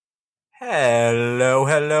Hello,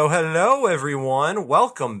 hello, hello, everyone.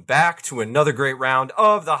 Welcome back to another great round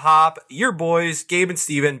of The Hop. Your boys, Gabe and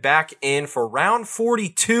Steven, back in for round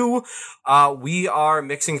 42. We are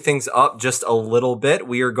mixing things up just a little bit.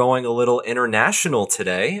 We are going a little international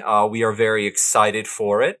today. We are very excited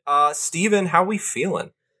for it. Steven, how we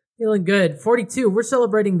feeling? Feeling good. 42. We're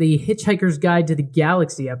celebrating the Hitchhiker's Guide to the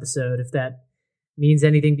Galaxy episode, if that means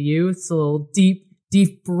anything to you. It's a little deep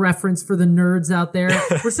reference for the nerds out there.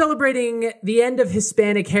 We're celebrating the end of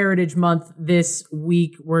Hispanic Heritage Month this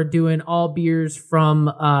week. We're doing all beers from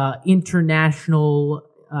international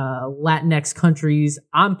Latinx countries.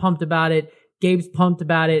 I'm pumped about it. Gabe's pumped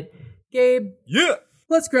about it. Gabe? Yeah.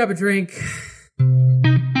 Let's grab a drink.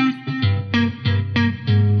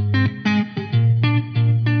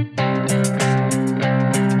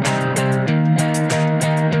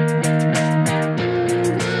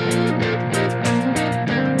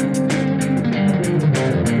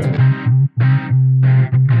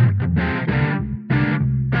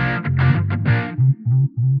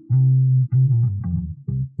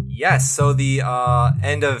 Yes, so the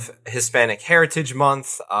end of Hispanic Heritage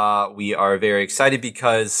Month, we are very excited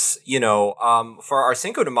because, for our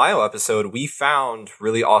Cinco de Mayo episode, we found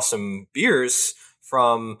really awesome beers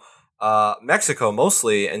from Mexico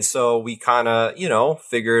mostly, and so we kind of,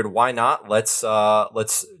 figured why not? Let's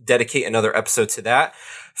dedicate another episode to that.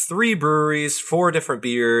 3 breweries, 4 different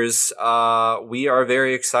beers. We are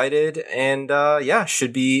very excited, and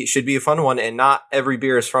should be a fun one. And not every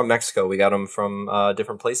beer is from Mexico. We got them from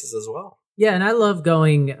different places as well. Yeah, and I love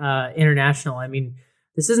going international. I mean,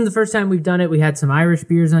 this isn't the first time we've done it. We had some Irish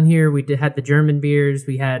beers on here. We had the German beers.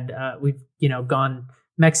 We had we've gone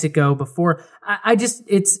Mexico before.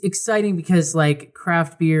 It's exciting because like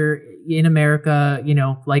craft beer in America,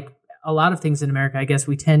 like a lot of things in America, I guess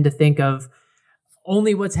we tend to think of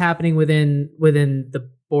only what's happening within the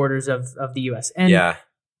borders of the U.S. And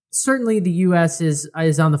certainly the U.S. is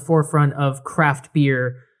on the forefront of craft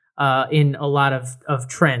beer in a lot of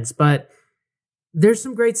trends. But there's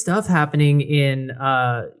some great stuff happening in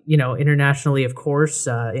internationally, of course,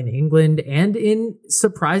 in England and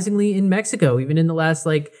surprisingly in Mexico. Even in the last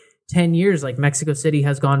 10 years, Mexico City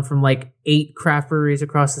has gone from 8 craft breweries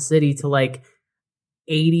across the city to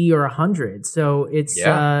 80 or 100. So it's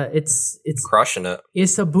crushing it.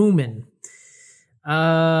 It's a booming.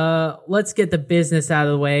 Let's get the business out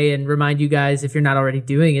of the way and remind you guys, if you're not already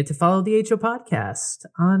doing it, to follow the HO Podcast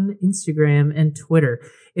on Instagram and Twitter.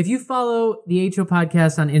 If you follow the HO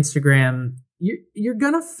Podcast on Instagram, you're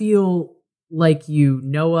gonna feel like you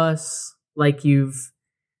know us, like you've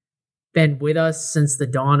been with us since the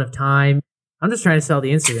dawn of time. I'm just trying to sell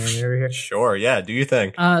the Instagram over here. Sure, yeah, do your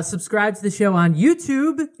thing. Subscribe to the show on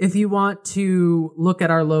YouTube. If you want to look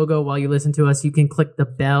at our logo while you listen to us, you can click the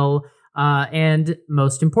bell. And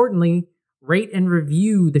most importantly, rate and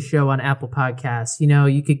review the show on Apple Podcasts.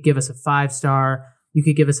 You could give us a 5-star. You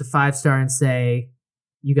could give us a 5-star and say,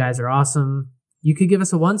 you guys are awesome. You could give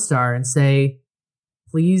us a 1-star and say,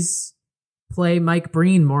 please play Mike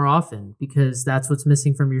Breen more often because that's what's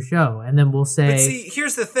missing from your show. And then we'll say... But see,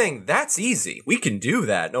 here's the thing. That's easy. We can do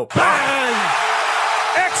that. No problem.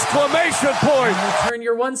 Bang! Exclamation point! And we'll turn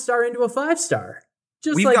your 1-star into a 5-star.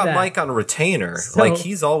 Just We've like got that. Mike on retainer. So,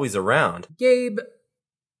 he's always around. Gabe.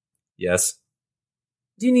 Yes?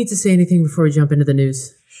 Do you need to say anything before we jump into the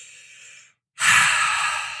news?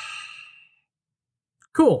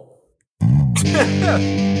 Cool.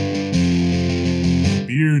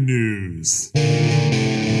 Beer news.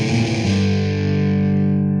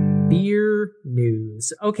 Beer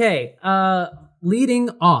news. Okay, leading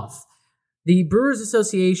off, the Brewers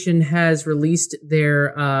Association has released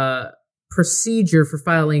their procedure for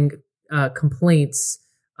filing complaints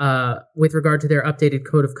with regard to their updated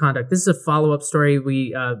code of conduct. This is a follow-up story.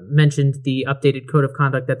 We mentioned the updated code of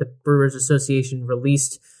conduct that the Brewers Association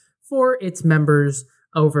released for its members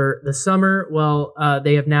over the summer. Well,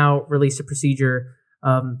 they have now released a procedure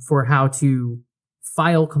for how to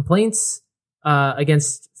file complaints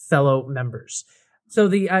against fellow members. So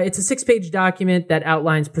it's a 6-page document that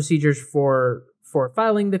outlines procedures for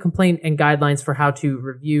filing the complaint and guidelines for how to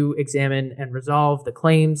review, examine, and resolve the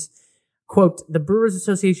claims. Quote, the Brewers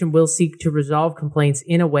Association will seek to resolve complaints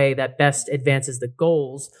in a way that best advances the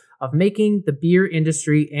goals of making the beer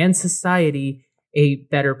industry and society a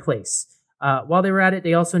better place. While they were at it,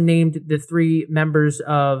 they also named the 3 members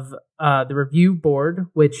of the review board,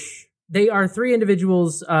 which they are 3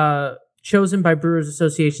 individuals chosen by Brewers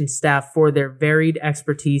Association staff for their varied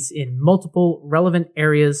expertise in multiple relevant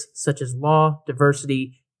areas such as law,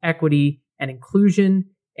 diversity, equity, and inclusion,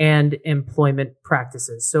 and employment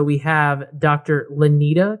practices. So we have Dr.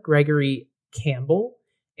 Lenita Gregory Campbell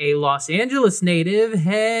a Los Angeles native.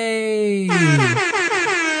 Hey!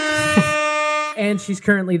 And she's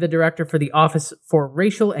currently the director for the Office for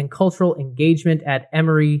Racial and Cultural Engagement at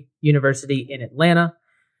Emory University in Atlanta.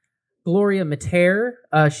 Gloria Mater,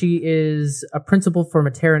 she is a principal for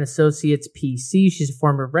Mater and Associates PC. She's a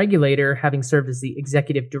former regulator, having served as the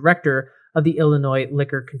executive director of the Illinois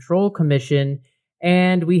Liquor Control Commission.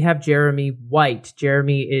 And we have Jeremy White.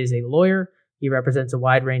 Jeremy is a lawyer. He represents a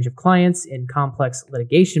wide range of clients in complex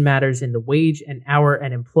litigation matters in the wage and hour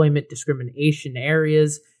and employment discrimination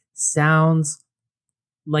areas. Sounds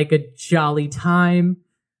like a jolly time.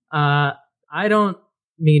 I don't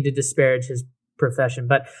mean to disparage his profession,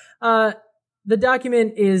 but the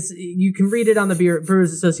document is, you can read it on the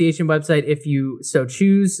Brewers Association website if you so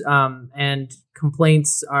choose, and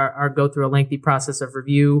complaints are go through a lengthy process of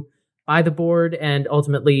review by the board, and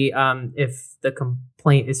ultimately, if the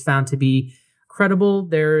complaint is found to be credible,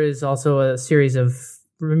 there is also a series of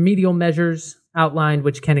remedial measures outlined,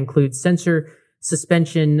 which can include censure,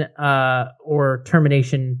 suspension, or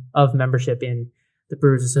termination of membership in the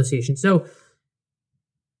Brewers Association. So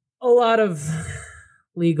a lot of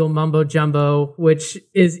legal mumbo jumbo, which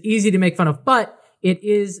is easy to make fun of, but it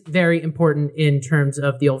is very important in terms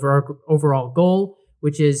of the overall goal,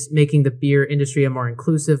 which is making the beer industry a more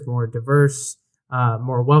inclusive, more diverse,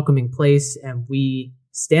 more welcoming place. And we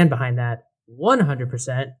stand behind that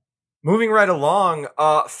 100%. Moving right along,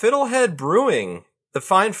 Fiddlehead Brewing, the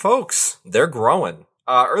fine folks, they're growing.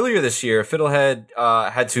 Earlier this year, Fiddlehead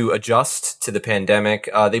had to adjust to the pandemic.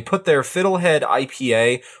 They put their Fiddlehead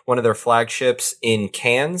IPA, one of their flagships, in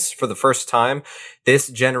cans for the first time. This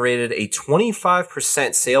generated a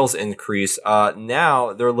 25% sales increase.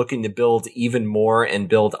 Now they're looking to build even more and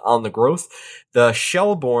build on the growth. The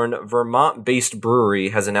Shelbourne, Vermont-based brewery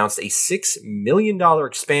has announced a $6 million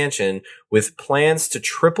expansion with plans to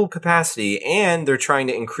triple capacity, and they're trying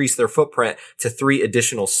to increase their footprint to 3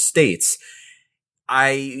 additional states.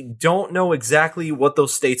 I don't know exactly what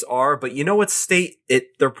those states are, but you know what state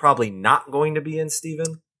they're probably not going to be in,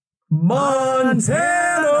 Steven? Montana!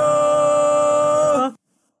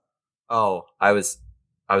 Oh, I was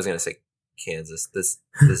going to say Kansas. This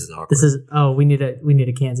is awkward. We need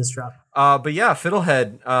a Kansas drop. But yeah,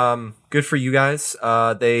 Fiddlehead, good for you guys.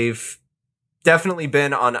 They've definitely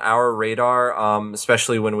been on our radar,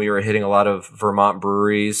 especially when we were hitting a lot of Vermont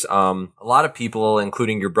breweries. A lot of people,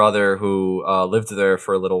 including your brother who lived there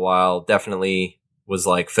for a little while, definitely was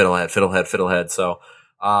like Fiddlehead. So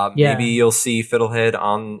maybe you'll see Fiddlehead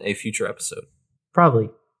on a future episode. Probably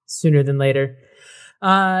sooner than later.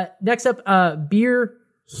 Next up, Beer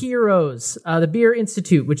Heroes, the Beer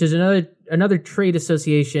Institute, which is another trade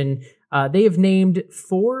association. They have named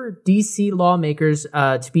 4 DC lawmakers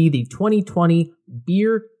to be the 2020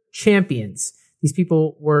 Beer Champions. These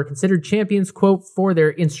people were considered champions, quote, for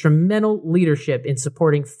their instrumental leadership in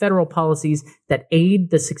supporting federal policies that aid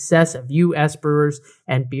the success of U.S. brewers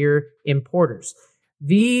and beer importers.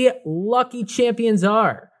 The lucky champions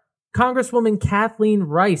are Congresswoman Kathleen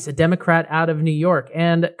Rice, a Democrat out of New York,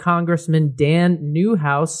 and Congressman Dan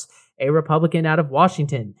Newhouse, a Republican out of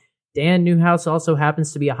Washington. Dan Newhouse also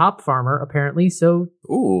happens to be a hop farmer, apparently, so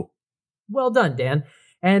well done, Dan.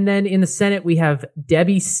 And then in the Senate, we have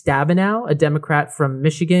Debbie Stabenow, a Democrat from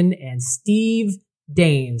Michigan, and Steve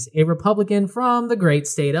Daines, a Republican from the great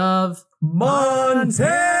state of Montana!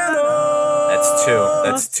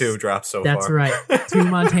 That's two drops so far. That's right. 2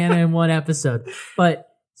 Montana in one episode. But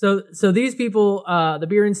So these people, the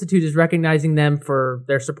Beer Institute is recognizing them for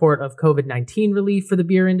their support of COVID-19 relief for the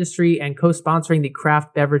beer industry and co-sponsoring the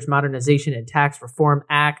Craft Beverage Modernization and Tax Reform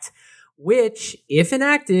Act, which, if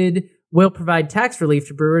enacted, will provide tax relief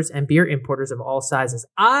to brewers and beer importers of all sizes.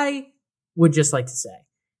 I would just like to say,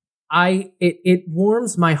 it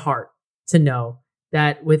warms my heart to know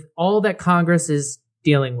that with all that Congress is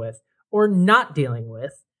dealing with, or not dealing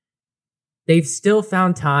with, they've still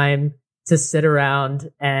found time to sit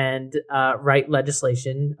around and write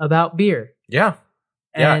legislation about beer. Yeah.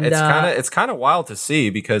 And, it's kind of wild to see,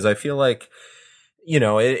 because I feel like,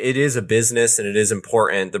 it is a business and it is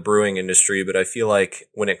important, the brewing industry, but I feel like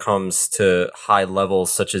when it comes to high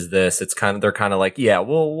levels such as this, they're kind of like, yeah,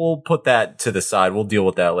 we'll put that to the side. We'll deal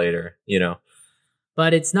with that later,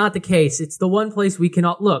 But it's not the case. It's the one place we can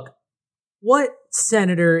all look. What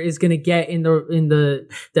senator is going to get in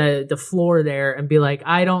the floor there and be like,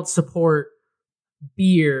 I don't support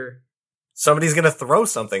beer? Somebody's going to throw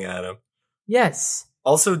something at him. Yes.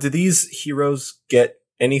 Also, do these heroes get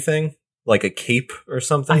anything, like a cape or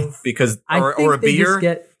something? Or a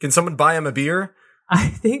beer? Can someone buy him a beer? I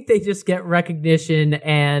think they just get recognition,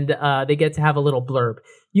 and they get to have a little blurb.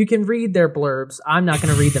 You can read their blurbs. I'm not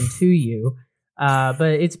going to read them to you.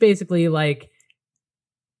 But it's basically like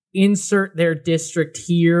insert their district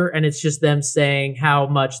here, and it's just them saying how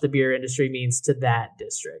much the beer industry means to that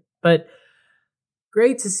district. But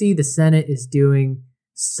great to see the Senate is doing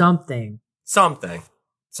something.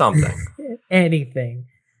 Anything.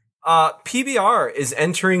 PBR is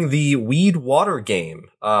entering the weed water game.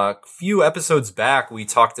 A few episodes back, we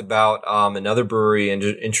talked about another brewery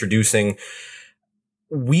introducing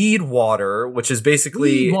weed water, which is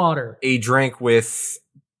basically a drink with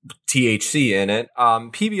THC in it.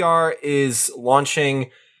 PBR is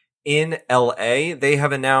launching in LA. They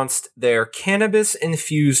have announced their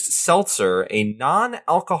cannabis-infused seltzer, a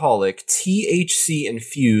non-alcoholic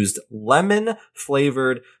THC-infused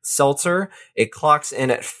lemon-flavored seltzer. It clocks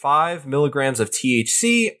in at 5 milligrams of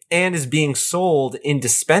THC and is being sold in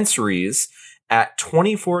dispensaries at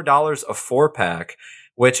 $24 a 4-pack,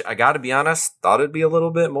 which I gotta be honest, thought it'd be a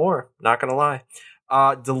little bit more. Not gonna lie.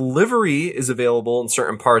 Delivery is available in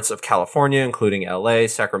certain parts of California, including LA,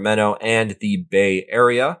 Sacramento, and the Bay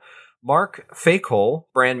Area. Mark Fakehole,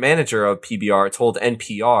 brand manager of PBR, told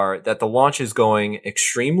NPR that the launch is going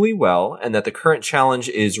extremely well and that the current challenge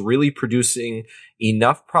is really producing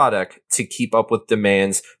enough product to keep up with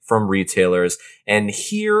demands from retailers. And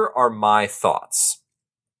here are my thoughts.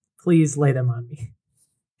 Please lay them on me.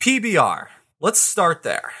 PBR. Let's start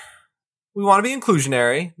there. We want to be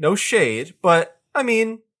inclusionary, no shade, but I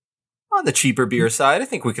mean, on the cheaper beer side, I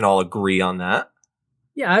think we can all agree on that.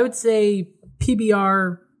 Yeah, I would say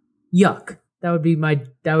PBR, yuck. That would be my.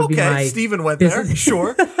 Okay, Steven went there.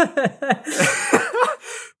 Sure.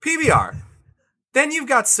 PBR. Then you've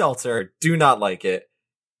got seltzer. Do not like it.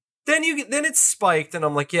 Then it's spiked, and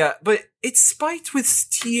I'm like, yeah, but it's spiked with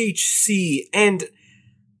THC, and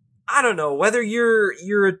I don't know whether you're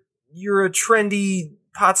a trendy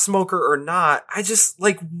pot smoker or not. I just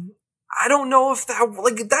I don't know if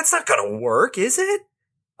that's not gonna work, is it?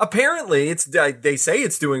 Apparently, they say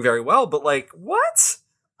it's doing very well, but what?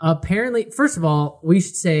 Apparently, first of all, we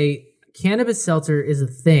should say cannabis seltzer is a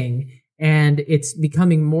thing, and it's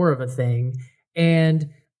becoming more of a thing, and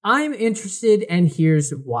I'm interested, and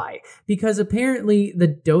here's why. Because apparently the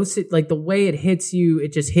dosage, the way it hits you,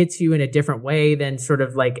 it just hits you in a different way than sort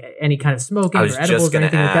of any kind of smoking or edibles or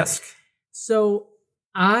anything like that. So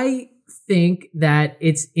I think that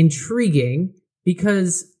it's intriguing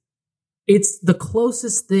because it's the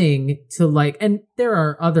closest thing to and there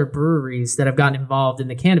are other breweries that have gotten involved in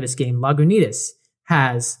the cannabis game. Lagunitas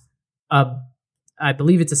has I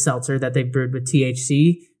believe it's a seltzer that they've brewed with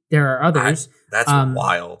THC. There are others. That's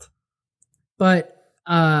wild. But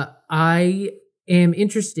I am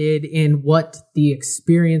interested in what the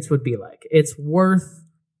experience would be like. It's worth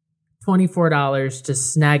 $24 to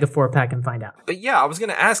snag a 4-pack and find out. But yeah, I was going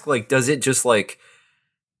to ask, does it just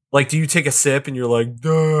do you take a sip and you're like,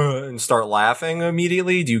 duh, and start laughing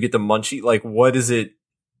immediately? Do you get the munchie? What is it?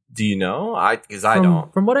 Do you know? Because I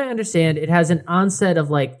don't. From what I understand, it has an onset of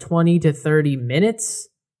 20 to 30 minutes,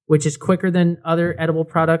 which is quicker than other edible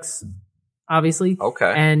products, obviously.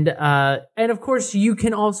 Okay. And of course, you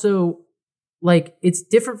can also, it's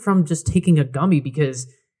different from just taking a gummy because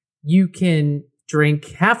you can drink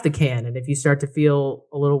half the can, and if you start to feel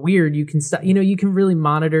a little weird, you can stop. You can really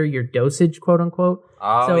monitor your dosage, quote unquote.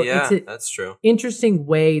 Oh, so yeah, that's true. Interesting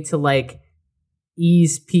way to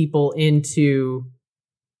ease people into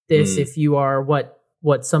this if you are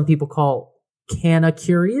what some people call canna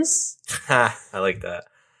curious. I like that.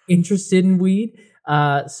 Interested in weed.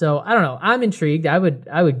 So I don't know. I'm intrigued. I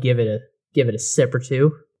would give it a sip or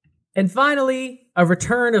two. And finally, a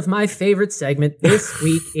return of my favorite segment this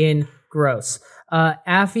week in Gross.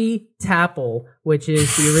 Affy Tapple, which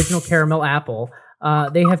is the original caramel apple.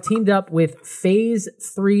 They have teamed up with Phase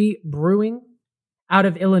 3 Brewing out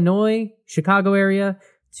of Illinois, Chicago area,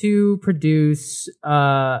 to produce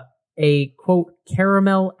a, quote,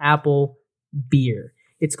 caramel apple beer.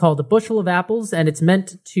 It's called A Bushel of Apples, and it's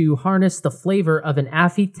meant to harness the flavor of an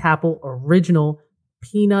Affy Tapple original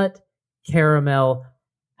peanut caramel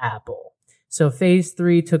apple. So Phase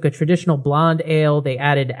 3 took a traditional blonde ale. They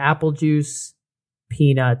added apple juice,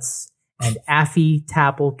 peanuts, and Affy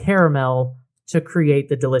Tapple caramel to create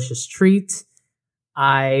the delicious treat.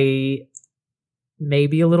 I may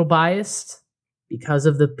be a little biased because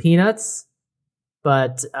of the peanuts,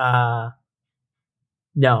 but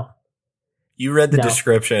no. You read the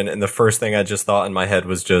description, and the first thing I just thought in my head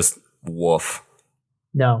was just, woof.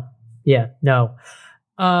 No. Yeah, no.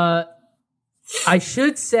 I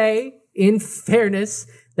should say, in fairness,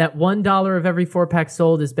 that $1 of every 4-pack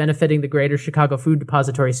sold is benefiting the Greater Chicago Food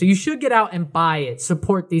Depository. So you should get out and buy it.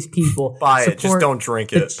 Support these people. Buy it. Just don't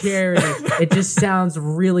drink it. The charity. It just sounds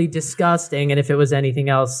really disgusting. And if it was anything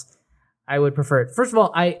else, I would prefer it. First of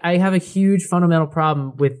all, I have a huge fundamental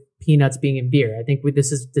problem with peanuts being in beer. I think this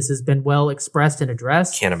has been well expressed and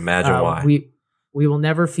addressed. Can't imagine why. We will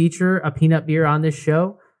never feature a peanut beer on this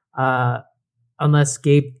show unless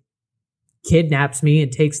Gabe kidnaps me and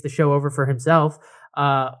takes the show over for himself.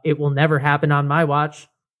 It will never happen on my watch.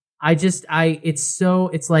 It's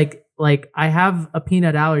like I have a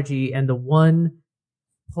peanut allergy, and the one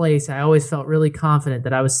place I always felt really confident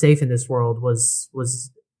that I was safe in this world was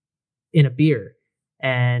in a beer,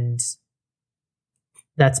 and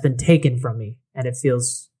that's been taken from me, and it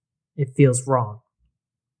feels wrong.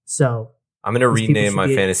 So I'm going to rename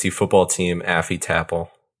my fantasy football team Affy Tapple.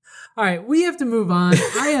 All right, we have to move on.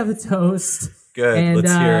 I have a toast. Good, and,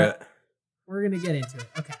 let's hear it. We're going to get into it.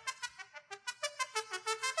 Okay.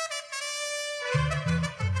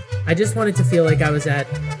 I just wanted to feel like I was at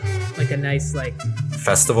like a nice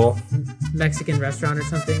festival, Mexican restaurant or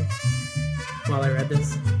something while I read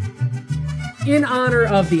this. In honor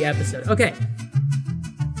of the episode. Okay.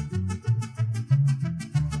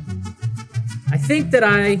 I think that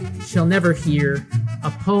I shall never hear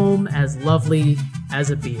a poem as lovely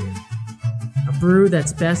as a beer. A brew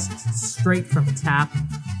that's best straight from tap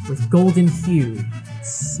with golden hue and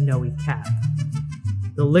snowy cap.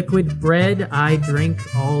 The liquid bread I drink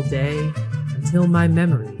all day until my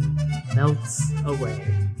memory melts away.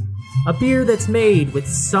 A beer that's made with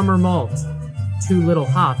summer malt, too little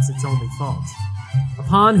hops its only fault.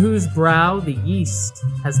 Upon whose brow the yeast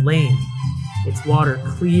has lain, its water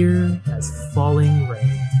clear as falling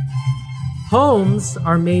rain. Poems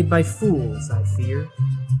are made by fools, I fear,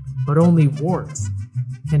 but only wort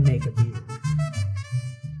can make a beer.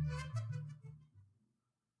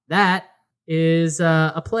 That is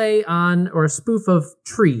a play on, or a spoof of,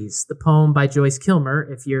 Trees, the poem by Joyce Kilmer,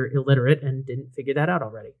 if you're illiterate and didn't figure that out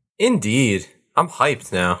already. Indeed. I'm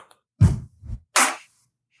hyped now.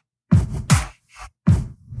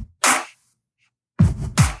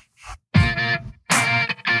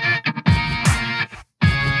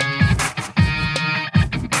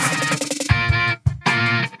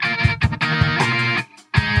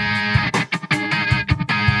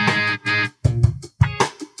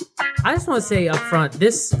 I just want to say up front,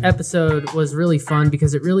 this episode was really fun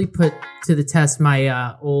because it really put to the test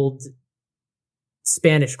my old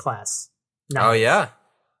Spanish class. Oh, yeah.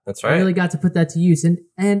 That's right. I really got to put that to use.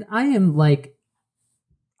 And I am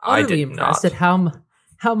utterly impressed at how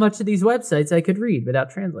much of these websites I could read without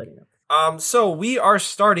translating them. So we are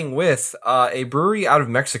starting with a brewery out of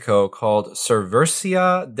Mexico called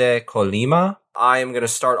Cervezas de Colima. I am going to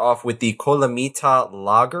start off with the Colimita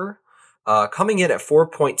Lager. Coming in at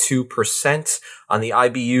 4.2%. On the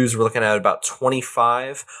IBUs, we're looking at about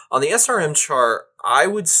 25. On the SRM chart, I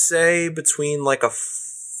would say between like a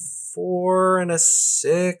 4 and a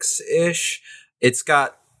 6-ish. It's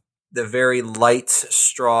got the very light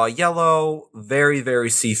straw yellow, very, very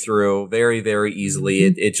see-through, very, very easily.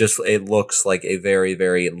 It looks like a very,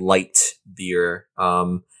 very light beer.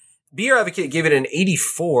 Beer Advocate gave it an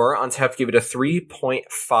 84. Untappd gave it a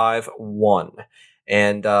 3.51.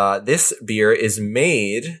 And this beer is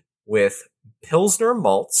made with Pilsner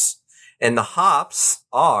malts, and the hops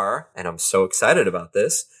are, and I'm so excited about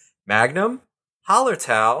this, Magnum,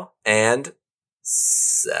 Hallertau, and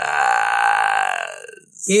Saaz.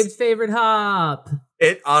 Gabe's favorite hop.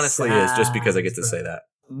 It honestly is, just because I get to say that.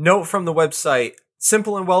 Note from the website: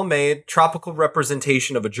 simple and well made, tropical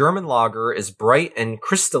representation of a German lager, is bright and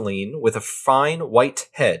crystalline with a fine white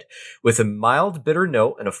head. With a mild bitter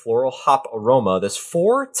note and a floral hop aroma, this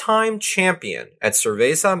 4-time champion at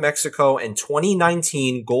Cerveza Mexico and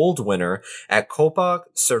 2019 gold winner at Copa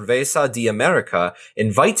Cerveza de America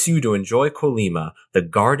invites you to enjoy Colima, the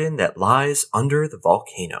garden that lies under the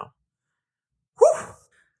volcano. Whew!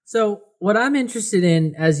 So what I'm interested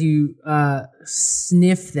in as you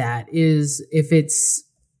sniff that is if it's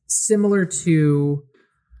similar to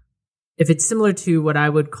what I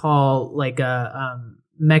would call like a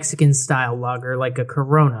Mexican style lager, like a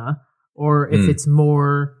Corona, or if it's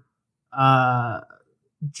more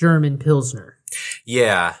German Pilsner.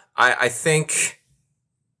 Yeah, I think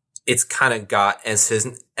it's kind of got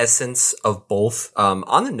essence of both.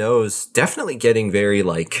 On the nose, definitely getting very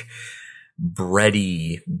like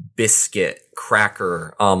bready, biscuit,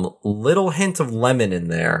 cracker, little hint of lemon in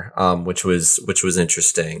there, which was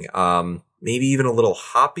interesting. Maybe even a little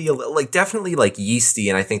hoppy, definitely like yeasty,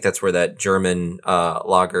 and I think that's where that German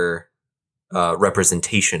lager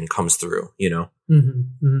representation comes through, you know?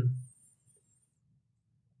 Mm-hmm, mm-hmm.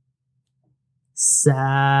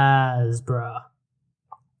 Saaz, bruh.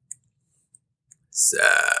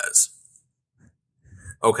 Saaz.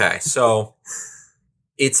 Okay, so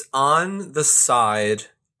it's on the side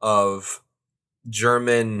of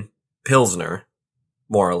German Pilsner,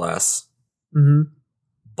 more or less. Mm-hmm.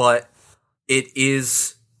 But it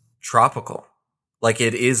is tropical. Like,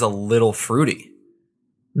 it is a little fruity.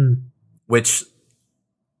 Which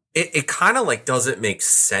it kind of like doesn't make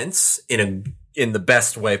sense in the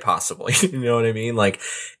best way possible. You know what I mean? Like,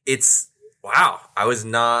 it's wow. I was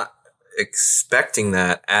not expecting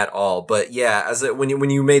that at all. But yeah, when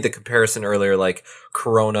you made the comparison earlier, like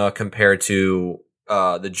Corona compared to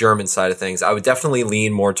the German side of things, I would definitely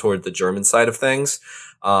lean more toward the German side of things.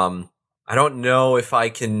 I don't know if I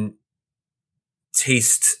can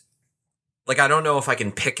taste, like, I don't know if I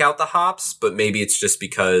can pick out the hops, but maybe it's just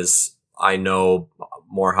because I know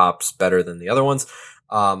more hops better than the other ones.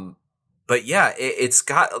 But yeah, it's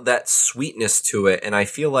got that sweetness to it. And I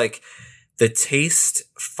feel like the taste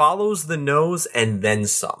follows the nose and then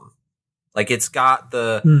some. Like, it's got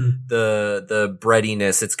the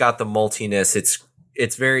breadiness. It's got the maltiness.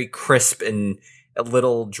 It's very crisp and a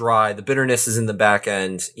little dry. The bitterness is in the back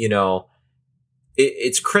end, you know.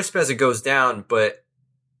 It's crisp as it goes down, but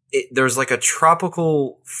there's like a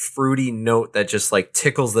tropical fruity note that just like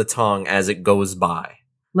tickles the tongue as it goes by.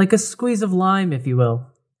 Like a squeeze of lime, if you will.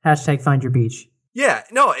 Hashtag find your beach. Yeah,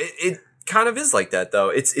 no, it kind of is like that though.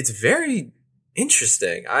 It's very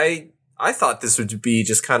interesting. I thought this would be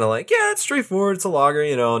just kind of like, yeah, it's straightforward. It's a lager,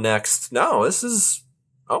 you know, next. No, this is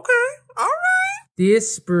okay. All right.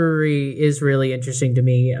 This brewery is really interesting to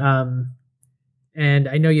me. And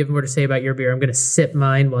I know you have more to say about your beer. I'm going to sip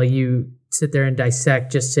mine while you sit there and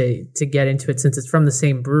dissect just to get into it since it's from the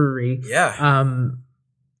same brewery. Yeah.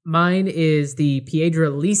 Mine is the Piedra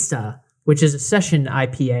Lista, which is a session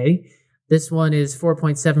IPA. This one is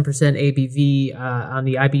 4.7% ABV. On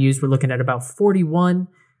the IBUs, we're looking at about 41.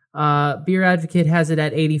 Beer Advocate has it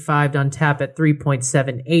at 85, on tap at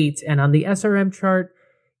 3.78. And on the SRM chart,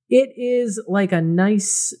 it is like a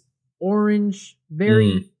nice orange,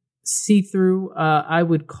 very see-through. I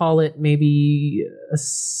would call it maybe a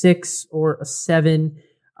 6 or a 7.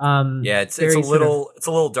 Yeah, it's a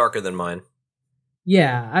little darker than mine.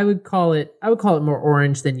 Yeah, I would call it more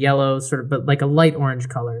orange than yellow, sort of, but like a light orange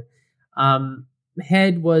color.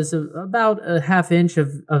 Head was about a half inch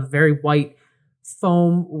of very white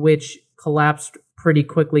foam, which collapsed pretty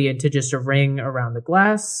quickly into just a ring around the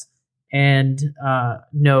glass, and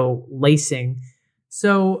no lacing.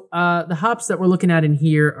 So the hops that we're looking at in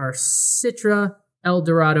here are Citra, El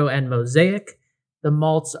Dorado, and Mosaic. The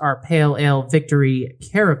malts are Pale Ale, Victory,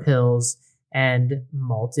 Carapils, and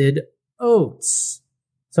Malted Oats.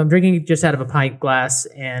 So I'm drinking it just out of a pint glass,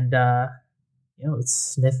 and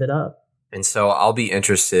let's sniff it up. And so I'll be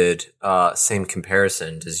interested. Same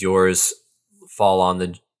comparison. Does yours fall on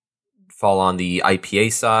the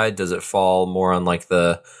IPA side? Does it fall more on like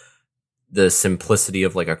the simplicity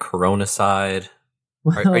of like a Corona side?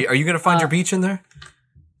 Well, are you going to find your beach in there?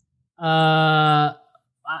 Well,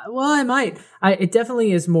 I might. It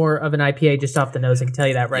definitely is more of an IPA just off the nose. I can tell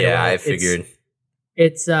you that right away. Yeah, I figured.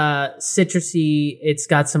 It's citrusy. It's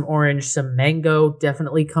got some orange, some mango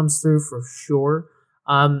definitely comes through for sure.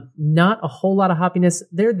 Not a whole lot of hoppiness.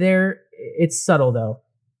 They're there. It's subtle though.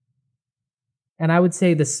 And I would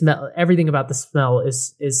say the smell, everything about the smell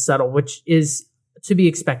is subtle, which is to be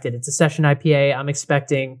expected. It's a session IPA. I'm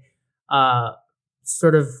expecting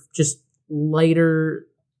sort of just lighter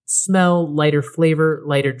smell, lighter flavor,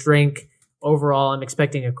 lighter drink. Overall, I'm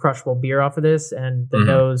expecting a crushable beer off of this, and the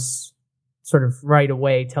nose sort of right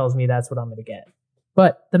away tells me that's what I'm going to get.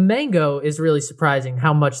 But the mango is really surprising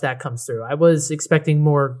how much that comes through. I was expecting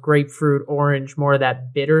more grapefruit, orange, more of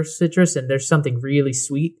that bitter citrus, and there's something really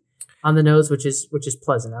sweet on the nose, which is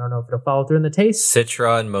pleasant. I don't know if it'll follow through in the taste.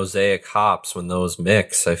 Citra and Mosaic hops, when those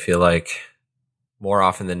mix, I feel like more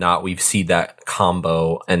often than not, we've seen that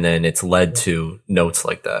combo, and then it's led to notes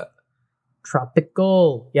like that.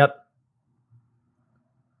 Tropical. Yep.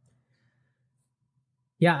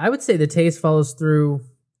 Yeah, I would say the taste follows through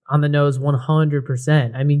on the nose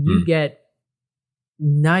 100%. I mean, you get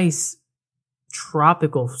nice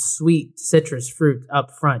tropical sweet citrus fruit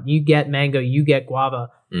up front. You get mango, you get guava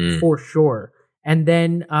for sure. And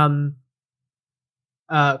then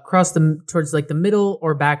across towards like the middle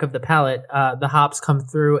or back of the palate, the hops come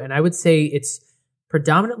through, and I would say it's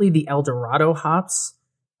predominantly the El Dorado hops.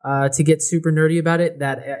 To get super nerdy about it,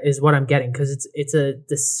 that is what I'm getting, because it's a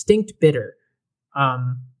distinct bitter.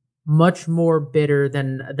 Much more bitter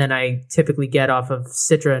than I typically get off of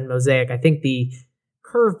Citra and Mosaic. I think the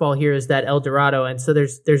curveball here is that El Dorado, and so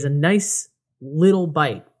there's a nice little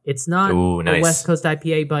bite. It's not a West Coast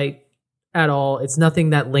IPA bite at all. It's nothing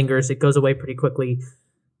that lingers. It goes away pretty quickly,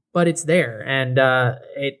 but it's there, and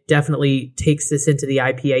it definitely takes this into the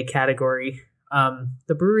IPA category.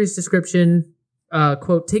 The brewery's description,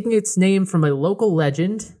 quote, taking its name from a local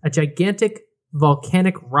legend, a gigantic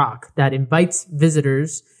volcanic rock that invites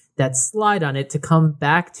visitors that slide on it to come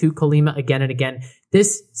back to Colima again and again.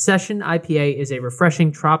 This session IPA is a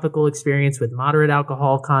refreshing tropical experience with moderate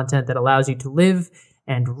alcohol content that allows you to live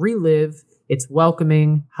and relive its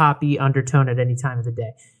welcoming, hoppy undertone at any time of the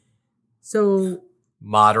day. So,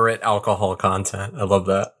 moderate alcohol content. I love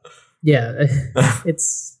that. Yeah,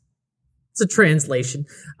 it's a translation.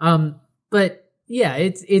 But yeah,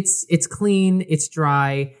 it's clean, it's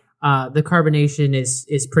dry. The carbonation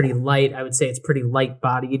is pretty light. I would say it's pretty light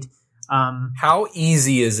bodied. How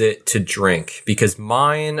easy is it to drink? Because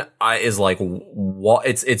mine is like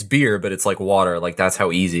it's beer, but it's like water. Like that's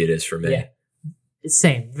how easy it is for me. Yeah.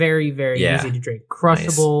 Same, very easy to drink,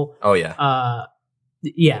 crushable. Nice. Oh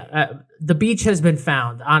yeah. The beach has been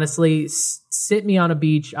found. Honestly, sit me on a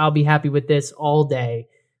beach. I'll be happy with this all day.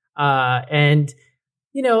 And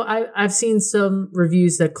you know, I've seen some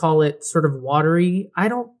reviews that call it sort of watery. I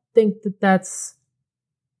don't think that's.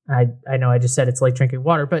 I know I just said it's like drinking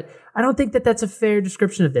water, but I don't think that's a fair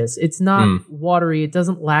description of this. It's not watery. It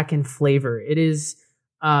doesn't lack in flavor. It is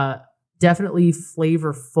definitely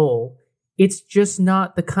flavorful. It's just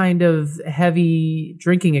not the kind of heavy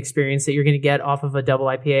drinking experience that you're going to get off of a double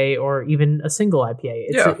IPA or even a single IPA.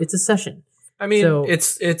 It's a session. I mean,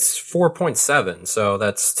 it's 4.7, so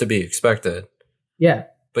that's to be expected. Yeah.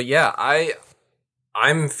 But yeah,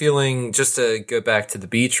 I'm feeling, just to go back to the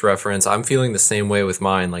beach reference, I'm feeling the same way with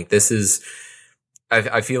mine. Like this is,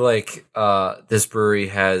 I feel like this brewery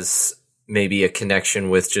has maybe a connection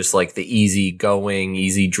with just like the easy going,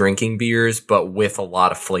 easy drinking beers, but with a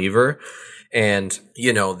lot of flavor. And,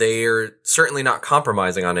 you know, they're certainly not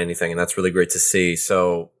compromising on anything, and that's really great to see.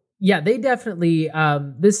 So yeah, they definitely,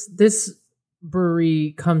 this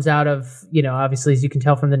brewery comes out of, you know, obviously, as you can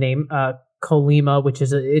tell from the name, Colima, which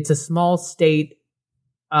is it's a small state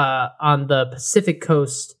on the Pacific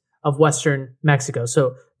coast of western Mexico.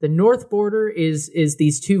 So the north border is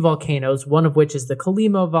these two volcanoes, one of which is the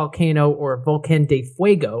Colima volcano, or Volcán de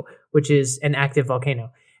Fuego, which is an active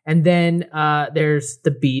volcano. And then there's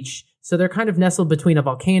the beach. So they're kind of nestled between a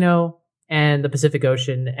volcano and the Pacific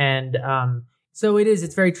Ocean. And so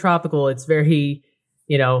it's very tropical. It's very,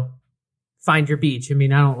 you know, find your beach. I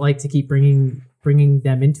mean, I don't like to keep bringing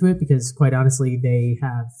them into it because, quite honestly, they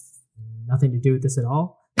have nothing to do with this at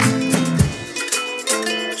all.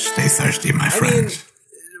 Stay thirsty, my friends.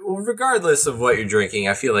 I mean, regardless of what you're drinking,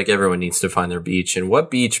 I feel like everyone needs to find their beach. And what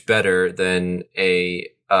beach better than a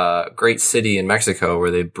great city in Mexico where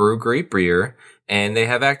they brew great beer and they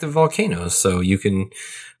have active volcanoes, so you can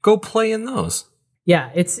go play in those. Yeah,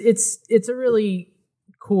 it's a really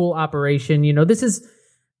cool operation. You know, this is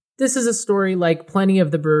a story like plenty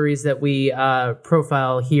of the breweries that we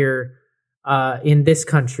profile here in this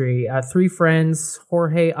country. Three friends,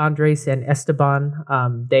 Jorge, Andres, and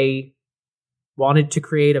Esteban, they wanted to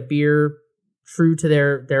create a beer true to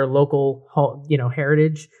their local, you know,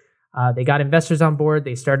 heritage. They got investors on board.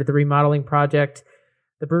 They started the remodeling project.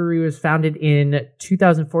 The brewery was founded in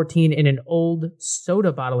 2014 in an old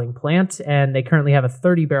soda bottling plant, and they currently have a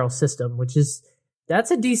 30-barrel system,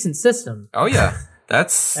 that's a decent system. Oh yeah.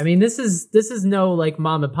 I mean, this is no like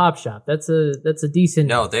mom and pop shop. That's a decent.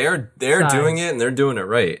 No, they're doing it, and they're doing it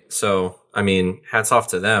right. So, I mean, hats off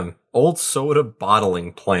to them. Old soda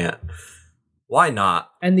bottling plant. Why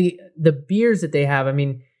not? And the beers that they have, I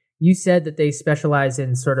mean, you said that they specialize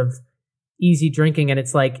in sort of easy drinking, and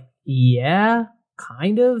it's like, yeah,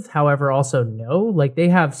 kind of. However, also no. Like they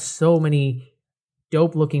have so many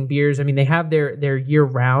dope looking beers. I mean, they have their year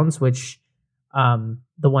rounds, which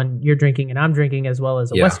the one you're drinking and I'm drinking, as well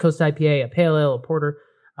as a West Coast IPA, a pale ale, a porter.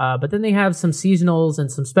 But then they have some seasonals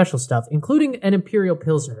and some special stuff, including an Imperial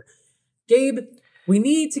Pilsner. Gabe, we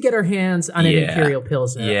need to get our hands on an Imperial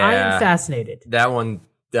Pilsner. Yeah. I am fascinated. That one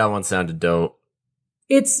sounded dope.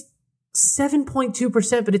 It's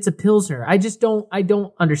 7.2%, but it's a Pilsner. I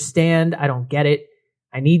don't understand. I don't get it.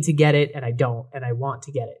 I need to get it, and I don't, and I want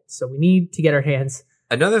to get it. So we need to get our hands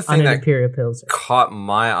Another thing on an that Imperial Pilsner. Caught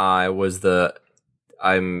my eye was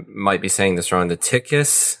I might be saying this wrong, the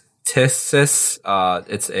Tissus.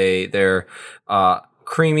 It's their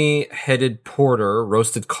creamy headed porter,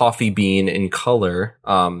 roasted coffee bean in color.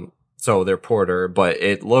 So they're porter, but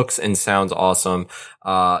it looks and sounds awesome.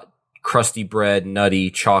 Crusty bread,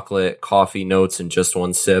 nutty, chocolate, coffee notes in just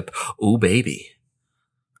one sip. Ooh, baby.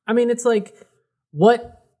 I mean, it's like,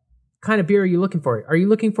 what kind of beer are you looking for? Are you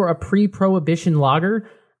looking for a pre-prohibition lager?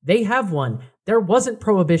 They have one. There wasn't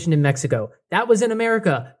prohibition in Mexico. That was in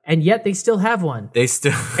America, and yet they still have one. They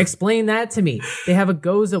still explain that to me. They have a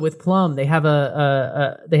goza with plum. They have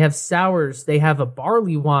they have sours. They have a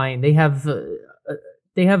barley wine. They have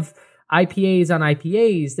IPAs on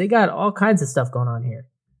IPAs. They got all kinds of stuff going on here.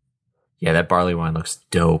 Yeah, that barley wine looks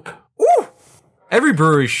dope. Woo! Every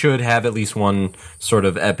brewery should have at least one sort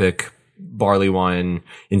of epic barley wine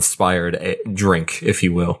inspired drink, if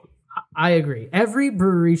you will. I agree. Every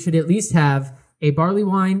brewery should at least have a barley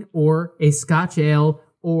wine or a Scotch ale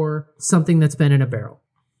or something that's been in a barrel.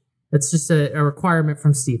 That's just a requirement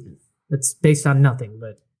from Stephen. That's based on nothing,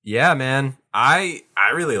 but yeah, man. I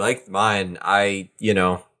really liked mine.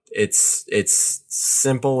 It's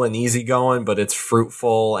simple and easygoing, but it's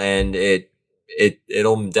fruitful, and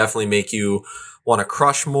it'll definitely make you want to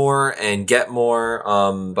crush more and get more.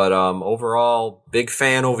 But overall, big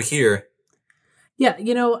fan over here. Yeah,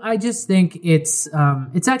 I just think it's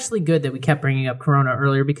actually good that we kept bringing up Corona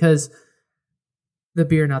earlier, because the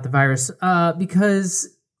beer, not the virus. Because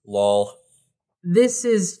lol, this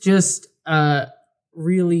is just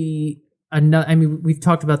really. I mean, we've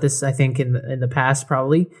talked about this, I think, in the past,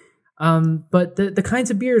 probably. But the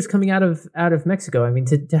kinds of beers coming out of Mexico. I mean,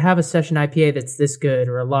 to have a session IPA that's this good,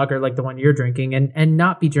 or a lager like the one you're drinking, and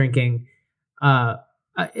not be drinking.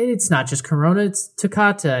 It's not just Corona. It's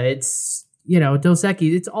Tecate. It's Dos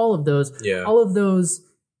Equis. It's all of those. Yeah. All of those,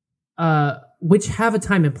 which have a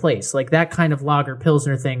time and place. Like that kind of lager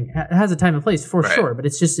pilsner thing has a time and place for sure. But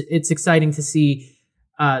it's exciting to see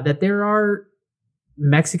that there are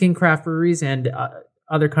Mexican craft breweries and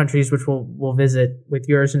other countries, which we'll visit with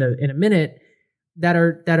yours in a minute, that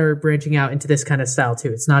are branching out into this kind of style too.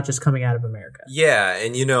 It's not just coming out of America. Yeah,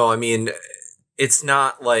 and I mean, it's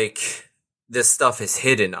not like this stuff is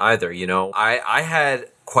hidden either. I had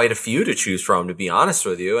quite a few to choose from, to be honest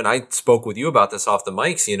with you, and I spoke with you about this off the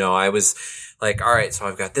mics. I was like, all right, so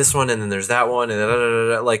I've got this one, and then there's that one,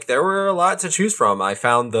 and like there were a lot to choose from. I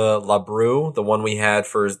found the La Bru, the one I had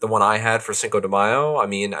for Cinco de Mayo. I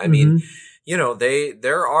mean,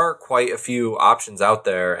 there are quite a few options out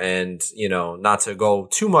there, and not to go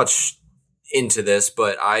too much into this,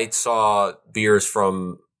 but I saw beers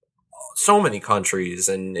from so many countries,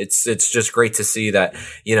 and it's just great to see that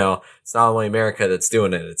it's not only America that's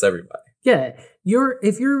doing it, it's everybody. Yeah,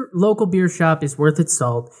 if your local beer shop is worth its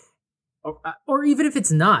salt, or even if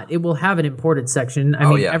it's not, it will have an imported section. I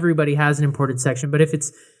mean, everybody has an imported section, but if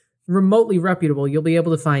it's remotely reputable, you'll be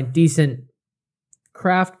able to find decent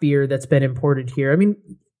craft beer that's been imported here. I mean,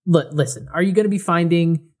 listen, are you going to be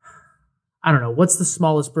finding, I don't know, what's the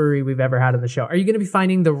smallest brewery we've ever had on the show? Are you going to be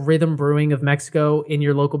finding the Rhythm Brewing of Mexico in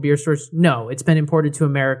your local beer stores? No, it's been imported to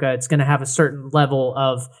America. It's going to have a certain level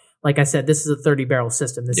of, like I said, this is a 30-barrel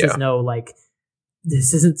system. This is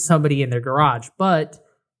this isn't somebody in their garage, but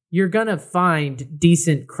you're going to find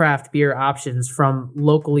decent craft beer options from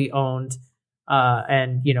locally owned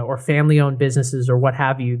and or family-owned businesses or what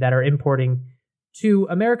have you that are importing to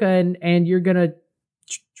America, and you're going to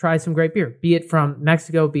try some great beer, be it from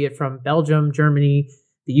Mexico, be it from Belgium, Germany,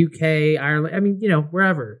 the UK, Ireland. I mean,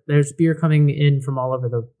 wherever. There's beer coming in from all over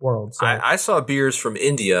the world. So. I saw beers from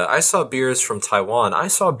India. I saw beers from Taiwan. I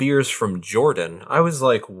saw beers from Jordan. I was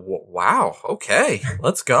like, wow, okay,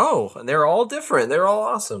 let's go. And they're all different. They're all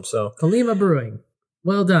awesome. So Kalima Brewing.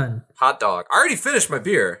 Well done. Hot dog. I already finished my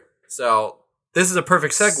beer. So this is a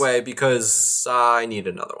perfect segue because I need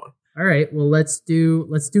another one. All right, well, let's do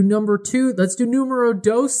number 2. Let's do numero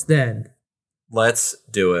dos then. Let's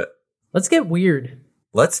do it. Let's get weird.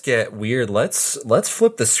 Let's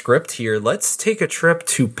flip the script here. Let's take a trip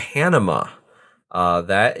to Panama.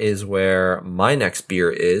 That is where my next beer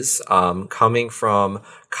is. Coming from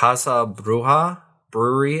Casa Bruja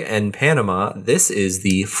Brewery in Panama. This is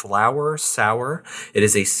the Flower Sour. It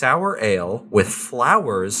is a sour ale with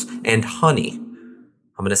flowers and honey.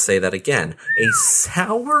 I'm going to say that again. A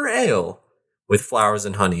sour ale with flowers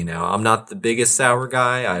and honey. Now, I'm not the biggest sour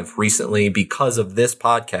guy. I've recently, because of this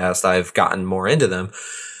podcast, I've gotten more into them.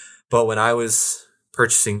 But when I was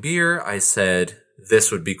purchasing beer, I said,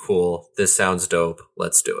 this would be cool. This sounds dope.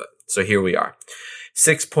 Let's do it. So here we are.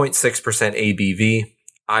 6.6% ABV.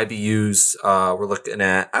 IBUs, we're looking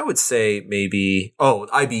at, I would say maybe,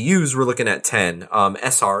 IBUs, we're looking at 10.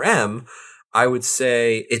 SRM, I would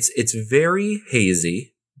say it's very hazy.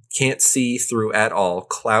 Can't see through at all.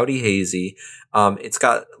 Cloudy, hazy. It's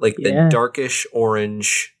got like the darkish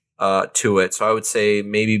orange to it. So I would say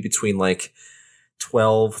maybe between like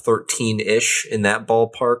 12, 13-ish in that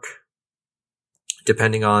ballpark,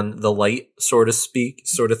 depending on the light, sort of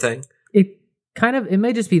thing. It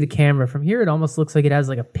may just be the camera. From here, it almost looks like it has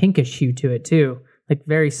like a pinkish hue to it too. like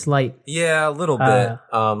very slight. Yeah, a little bit.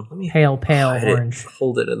 Let me pale orange.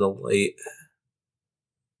 Hold it in the light.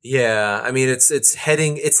 Yeah, I mean it's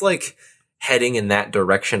heading. It's like heading in that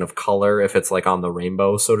direction of color if it's like on the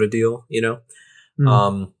rainbow sort of deal, you know.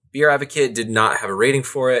 Beer Advocate did not have a rating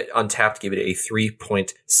for it. Untapped gave it a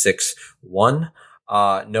 3.61.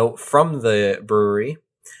 Note from the brewery: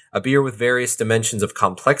 a beer with various dimensions of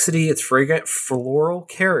complexity, its fragrant floral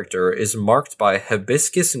character is marked by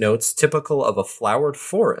hibiscus notes typical of a flowered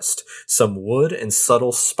forest, some wood, and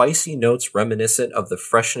subtle spicy notes reminiscent of the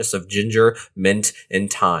freshness of ginger, mint,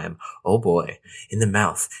 and thyme. Oh boy. In the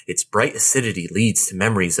mouth, its bright acidity leads to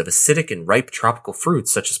memories of acidic and ripe tropical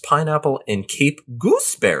fruits such as pineapple and Cape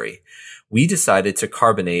gooseberry. We decided to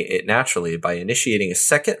carbonate it naturally by initiating a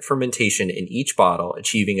second fermentation in each bottle,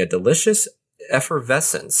 achieving a delicious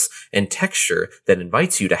effervescence and texture that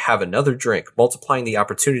invites you to have another drink, multiplying the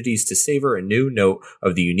opportunities to savor a new note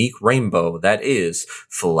of the unique rainbow that is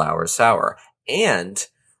Flower Sour. And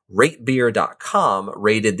ratebeer.com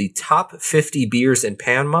rated the top 50 beers in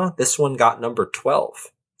Panama. This one got number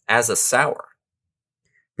 12 as a sour.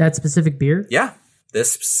 That specific beer? Yeah,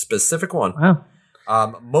 this specific one. Wow.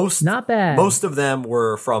 Not bad. Most of them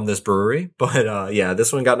were from this brewery, but yeah,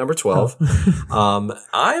 this one got number 12.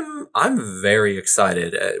 I'm very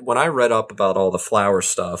excited. When I read up about all the flower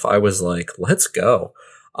stuff, I was like, let's go.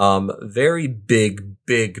 Very big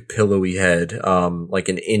pillowy head, like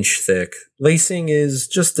an inch thick. Lacing is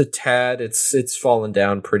just a tad. It's fallen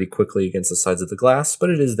down pretty quickly against the sides of the glass, but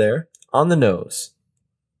it is there. On the nose.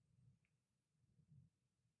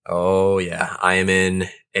 Oh yeah, I am in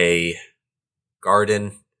a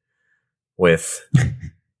garden with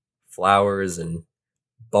flowers and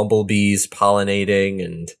bumblebees pollinating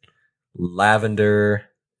and lavender.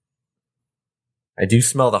 I do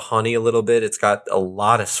smell the honey a little bit. It's got a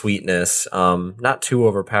lot of sweetness. Not too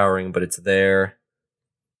overpowering, but it's there.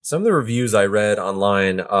 Some of the reviews I read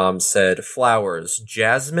online said flowers,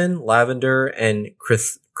 jasmine, lavender, and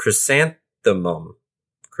chrysanthemum.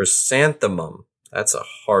 Chrysanthemum. That's a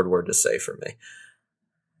hard word to say for me.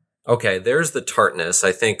 Okay, there's the tartness.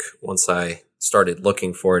 I think once I started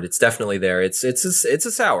looking for it, it's definitely there. It's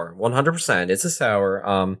a sour, 100%. It's a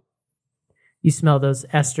sour. You smell those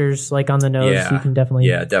esters like on the nose. Yeah, you can definitely.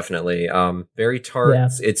 Yeah, definitely. Very tart. Yeah.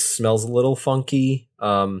 It smells a little funky.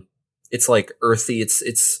 It's like earthy.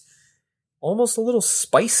 It's almost a little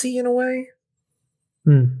spicy in a way.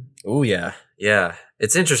 Oh yeah, yeah.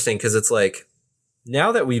 It's interesting because it's like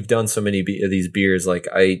now that we've done so many of these beers, like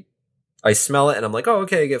I smell it and I'm like, oh,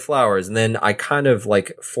 okay, I get flowers. And then I kind of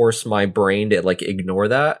like force my brain to like ignore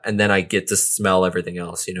that. And then I get to smell everything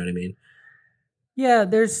else. You know what I mean? Yeah,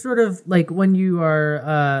 there's sort of like when you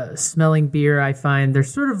are smelling beer, I find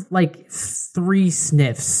there's sort of like 3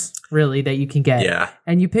 sniffs really that you can get. Yeah.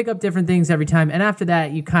 And you pick up different things every time. And after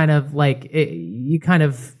that, you kind of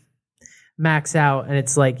max out and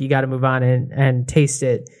it's like you got to move on and taste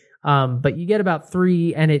it. But you get about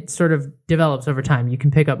 3 and it sort of develops over time. You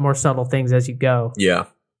can pick up more subtle things as you go. Yeah.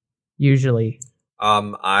 Usually.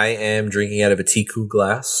 I am drinking out of a Tiku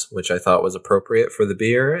glass, which I thought was appropriate for the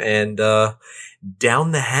beer, and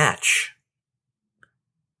down the hatch.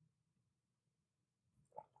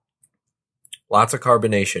 Lots of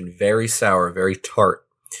carbonation, very sour, very tart,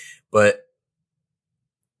 but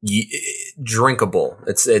drinkable.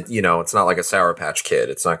 It's not like a Sour Patch Kid.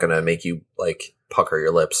 It's not going to make you like pucker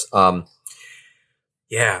your lips.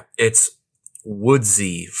 Yeah, it's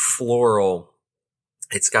woodsy, floral.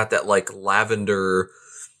 It's got that like lavender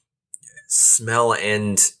smell,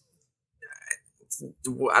 and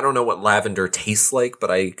I don't know what lavender tastes like,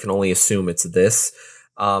 but I can only assume it's this.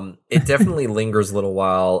 It definitely lingers a little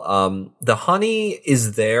while. The honey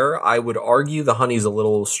is there. I would argue the honey's a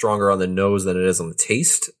little stronger on the nose than it is on the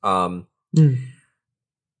taste.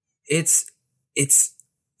 It's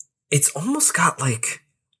almost got like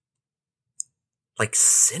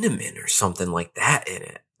cinnamon or something like that in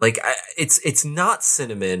it. Like it's not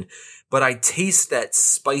cinnamon, but I taste that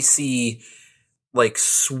spicy, like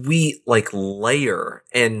sweet, like layer,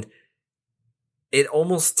 and it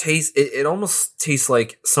almost tastes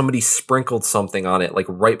like somebody sprinkled something on it, like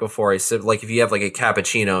right before I sip. Like if you have like a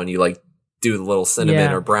cappuccino and you like do the little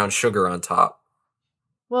cinnamon or brown sugar on top.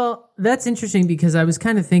 Well, that's interesting because I was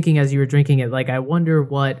kind of thinking as you were drinking it, like I wonder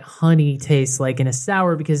what honey tastes like in a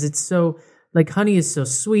sour because it's so like honey is so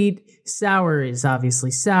sweet. Sour is obviously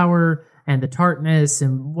sour, and the tartness,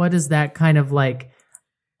 and what does that kind of like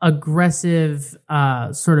aggressive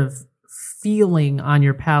sort of feeling on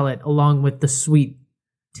your palate along with the sweet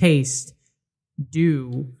taste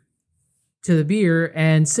do to the beer?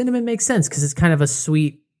 And cinnamon makes sense because it's kind of a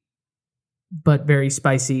sweet but very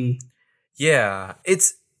spicy Yeah,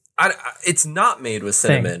 it's not made with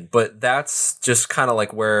cinnamon, but that's just kind of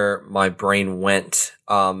like where my brain went.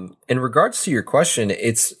 In regards to your question,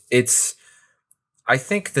 it's I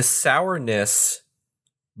think the sourness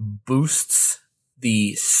boosts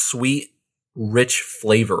the sweet, rich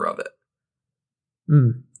flavor of it.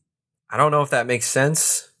 I don't know if that makes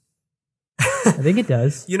sense. I think it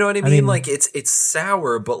does. You know what I mean? Like it's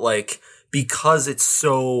sour, but like because it's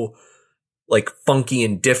so like funky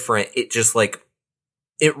and different, it just like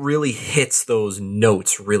it really hits those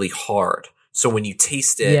notes really hard. So when you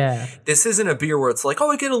taste it, this isn't a beer where it's like,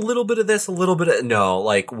 oh, I get a little bit of this, a little bit of no.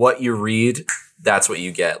 Like what you read, that's what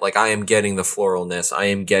you get. Like I am getting the floralness, I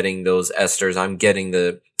am getting those esters, I'm getting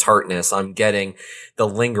the tartness, I'm getting the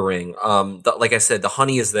lingering. Like I said, the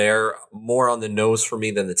honey is there, more on the nose for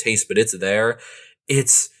me than the taste, but it's there.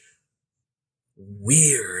 It's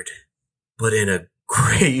weird, but in a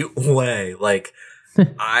great way. Like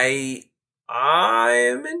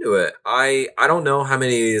I'm into it. I don't know how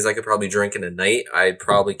many of these I could probably drink in a night. I'd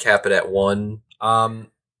probably cap it at one. A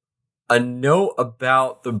note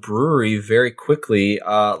about the brewery very quickly.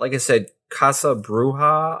 Like I said, Casa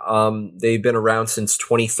Bruja, they've been around since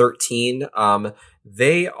 2013.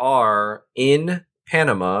 They are in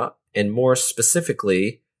Panama, and more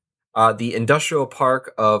specifically, the industrial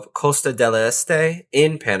park of Costa del Este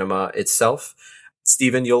in Panama itself.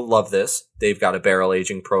 Steven, you'll love this. They've got a barrel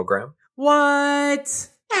aging program. What?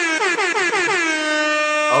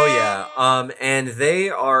 Oh yeah. And they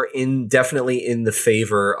are definitely in the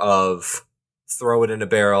favor of throw it in a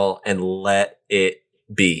barrel and let it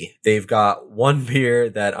be. They've got one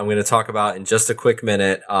beer that I'm going to talk about in just a quick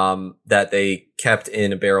minute, that they kept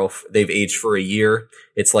in a barrel. They've aged for a year.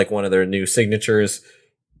 It's like one of their new signatures.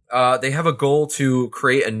 They have a goal to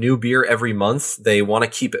create a new beer every month. They want to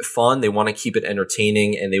keep it fun. They want to keep it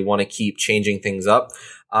entertaining, and they want to keep changing things up.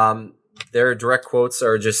 Their direct quotes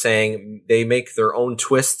are just saying they make their own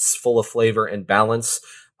twists full of flavor and balance.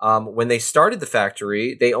 When they started the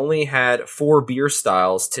factory, they only had 4 beer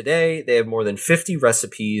styles. Today, they have more than 50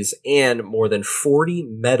 recipes and more than 40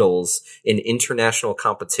 medals in international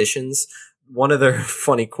competitions. One of their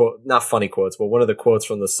not funny quotes, but one of the quotes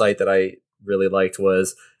from the site that I really liked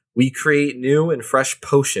was, "We create new and fresh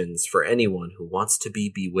potions for anyone who wants to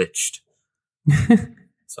be bewitched."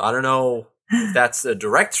 So I don't know if that's a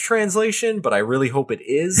direct translation, but I really hope it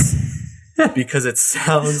is because it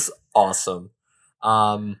sounds awesome.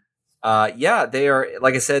 Yeah, they are,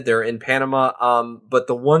 like I said, they're in Panama. But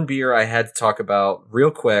the one beer I had to talk about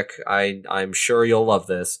real quick, I'm sure you'll love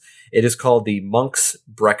this. It is called the Monk's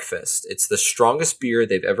Breakfast. It's the strongest beer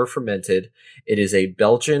they've ever fermented. It is a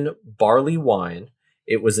Belgian barley wine.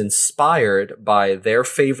 It was inspired by their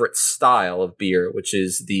favorite style of beer, which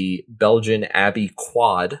is the Belgian Abbey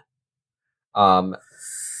Quad.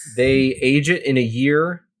 They age it in a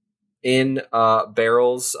year in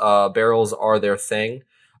barrels. Barrels are their thing.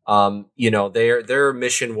 Their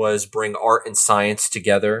mission was bring art and science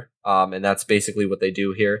together, and that's basically what they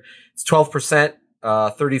do here. It's 12%,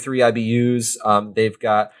 33 IBUs. They've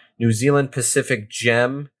got New Zealand Pacific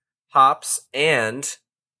Gem hops, and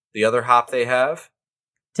the other hop they have,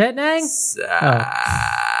 Tettnang?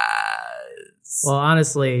 Well,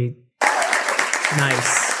 honestly,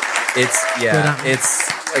 nice. It's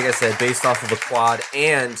like I said, based off of a quad,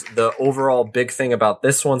 and the overall big thing about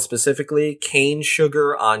this one specifically, cane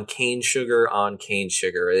sugar on cane sugar on cane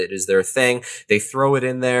sugar. It is their thing. They throw it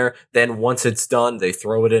in there. Then once it's done, they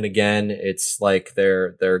throw it in again. It's like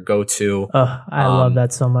their go-to. Oh, I love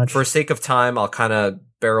that so much. For sake of time, I'll kind of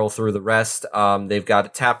barrel through the rest. They've got a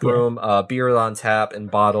tap room, beer on tap and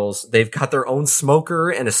bottles. They've got their own smoker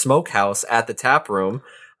and a smokehouse at the tap room.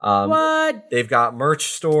 What? They've got merch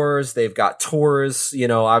stores. They've got tours,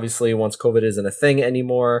 obviously once COVID isn't a thing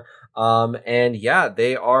anymore. And yeah,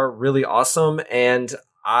 they are really awesome. And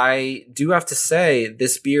I do have to say,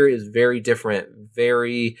 this beer is very different,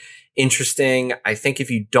 very interesting. I think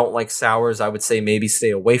if you don't like sours, I would say maybe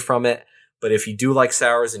stay away from it. But if you do like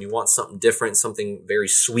sours and you want something different, something very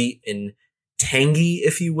sweet and tangy,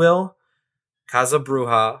 if you will, Casa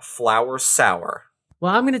Bruja Flower Sour.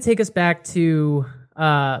 Well, I'm going to take us back to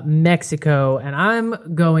Mexico, and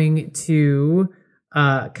I'm going to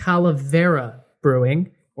Calavera Brewing,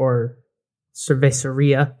 or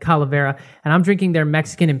Cerveceria Calavera, and I'm drinking their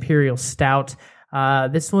Mexican Imperial Stout.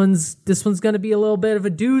 This one's going to be a little bit of a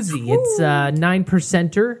doozy. Ooh. It's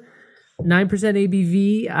 9%er, 9%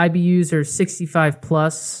 ABV. IBUs are 65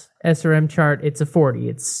 plus. SRM chart, it's a 40.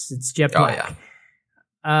 It's jet black.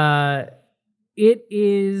 Oh, yeah. It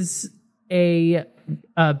is a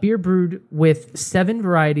beer brewed with 7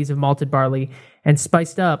 varieties of malted barley and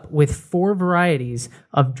spiced up with 4 varieties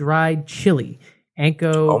of dried chili.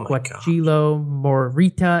 Anco, Guajillo,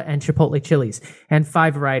 Morita, and Chipotle chilies, and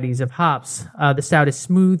 5 varieties of hops. The stout is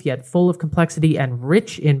smooth, yet full of complexity and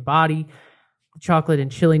rich in body. The chocolate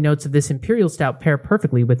and chili notes of this imperial stout pair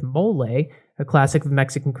perfectly with mole, a classic of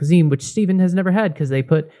Mexican cuisine, which Steven has never had because they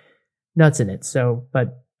put nuts in it. So,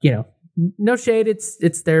 but, no shade,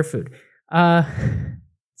 it's their food.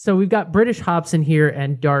 So we've got British hops in here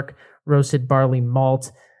and dark roasted barley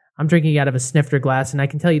malt. I'm drinking out of a snifter glass, and I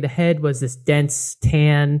can tell you the head was this dense,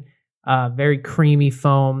 tan, very creamy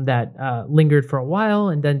foam that lingered for a while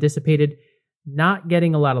and then dissipated, not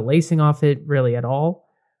getting a lot of lacing off it really at all.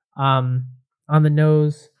 On the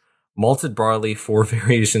nose, malted barley, 4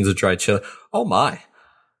 variations of dried chili. Oh my.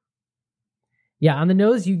 Yeah, on the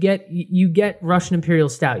nose you get Russian Imperial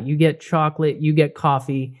Stout, you get chocolate, you get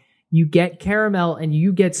coffee, you get caramel, and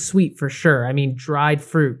you get sweet for sure. I mean, dried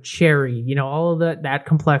fruit, cherry, all of that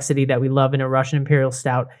complexity that we love in a Russian Imperial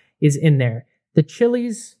Stout is in there. The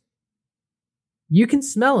chilies, you can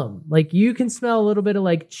smell them. Like, you can smell a little bit of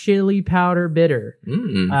like chili powder bitter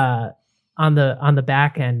on the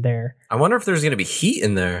back end there. I wonder if there's going to be heat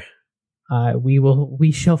in there.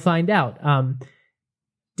 We shall find out.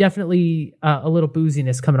 Definitely a little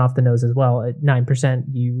booziness coming off the nose as well. At 9%,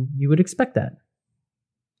 you would expect that.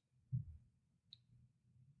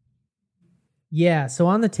 Yeah, so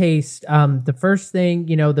on the taste, the first thing,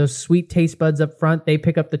 those sweet taste buds up front, they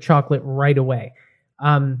pick up the chocolate right away.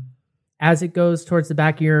 As it goes towards the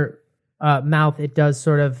back of your mouth, it does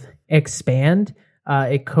sort of expand.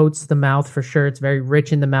 It coats the mouth for sure. It's very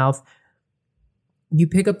rich in the mouth. You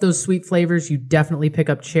pick up those sweet flavors. You definitely pick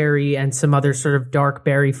up cherry and some other sort of dark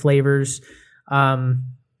berry flavors.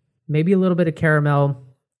 Maybe a little bit of caramel.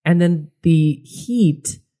 And then the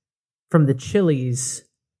heat from the chilies,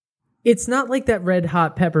 it's not like that red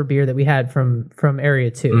hot pepper beer that we had from Area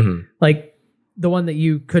 2. Mm-hmm. Like the one that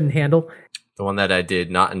you couldn't handle. The one that I did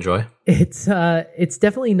not enjoy. It's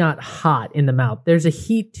definitely not hot in the mouth. There's a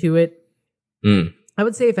heat to it. I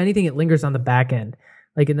would say if anything, it lingers on the back end.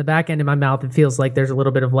 Like in the back end of my mouth, it feels like there's a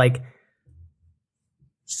little bit of like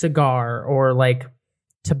cigar or like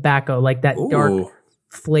tobacco, like that dark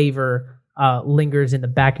flavor lingers in the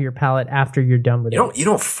back of your palate after you're done with it. You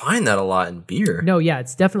don't find that a lot in beer. No, yeah,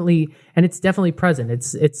 it's definitely present.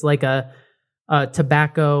 It's like a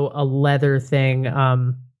tobacco, a leather thing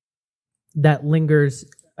that lingers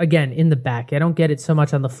again in the back. I don't get it so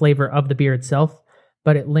much on the flavor of the beer itself,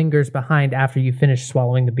 but it lingers behind after you finish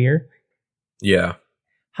swallowing the beer. Yeah.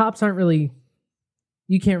 Hops aren't really,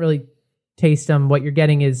 you can't really taste them. What you're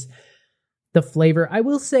getting is the flavor. I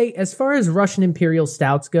will say, as far as Russian Imperial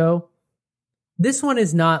Stouts go, this one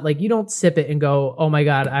is not like, you don't sip it and go, oh my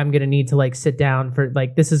God, I'm going to need to like sit down for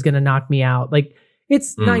like, this is going to knock me out. Like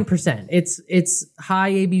it's 9%. It's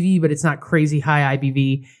high ABV, but it's not crazy high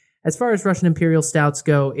IBV. As far as Russian Imperial Stouts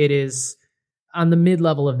go, it is on the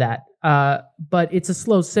mid-level of that. But it's a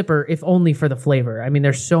slow sipper, if only for the flavor. I mean,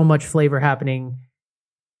 there's so much flavor happening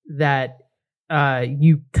that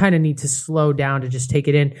you kind of need to slow down to just take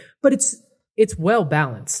it in. But it's well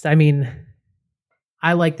balanced. I mean,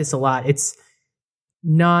 I like this a lot. It's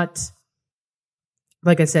not,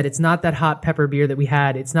 like I said, it's not that hot pepper beer that we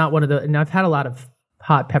had. It's not one of the, and I've had a lot of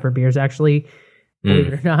hot pepper beers actually, believe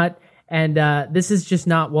it or not. And this is just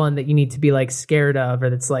not one that you need to be like scared of, or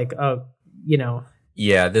that's like, oh,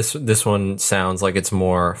 Yeah, this one sounds like it's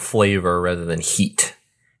more flavor rather than heat.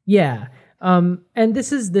 Yeah. And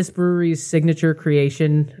this is this brewery's signature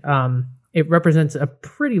creation. It represents a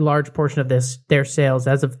pretty large portion of their sales.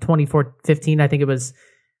 As of 2015, I think it was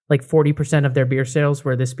like 40% of their beer sales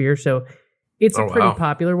were this beer. So it's a pretty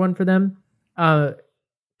popular one for them.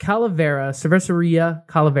 Calavera, Cerveceria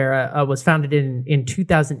Calavera, was founded in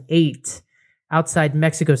 2008 outside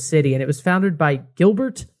Mexico City, and it was founded by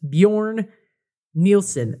Gilbert Bjorn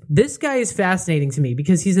Nielsen. This guy is fascinating to me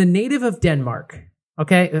because he's a native of Denmark.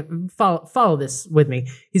 Okay, follow this with me.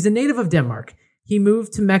 He's a native of Denmark. He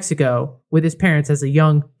moved to Mexico with his parents as a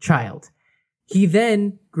young child. He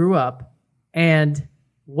then grew up and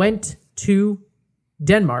went to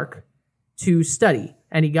Denmark to study,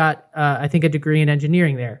 and he got, I think, a degree in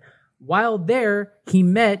engineering there. While there, he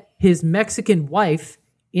met his Mexican wife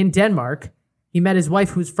in Denmark. He met his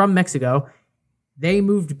wife who's from Mexico. They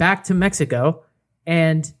moved back to Mexico,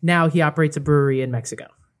 and now he operates a brewery in Mexico.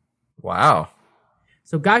 Wow.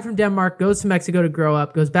 So guy from Denmark goes to Mexico to grow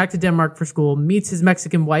up, goes back to Denmark for school, meets his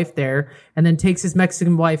Mexican wife there, and then takes his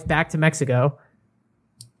Mexican wife back to Mexico.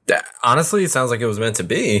 Honestly, it sounds like it was meant to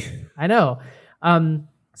be. I know.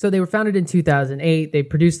 So they were founded in 2008. They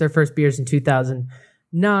produced their first beers in 2000.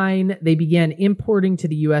 2009, they began importing to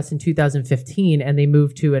the U.S. in 2015, and they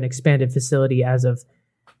moved to an expanded facility as of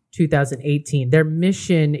 2018. Their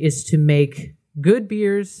mission is to make good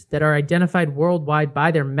beers that are identified worldwide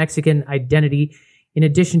by their Mexican identity, in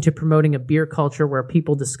addition to promoting a beer culture where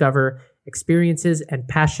people discover experiences and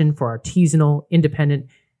passion for artisanal, independent,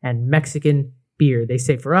 and Mexican beer. They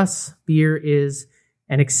say for us, beer is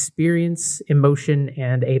an experience, emotion,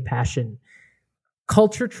 and a passion.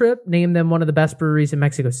 Culture Trip named them one of the best breweries in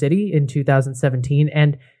Mexico City in 2017.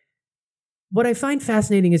 And what I find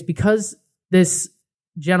fascinating is because this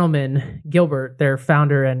gentleman, Gilbert, their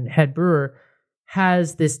founder and head brewer,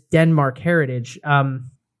 has this Denmark heritage.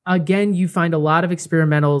 Again, you find a lot of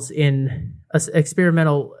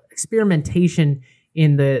experimentation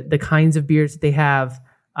in the kinds of beers that they have.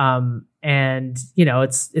 And you know,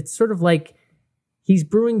 it's sort of like he's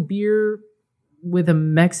brewing beer with a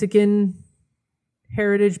Mexican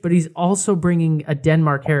heritage, but he's also bringing a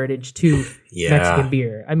Denmark heritage to Mexican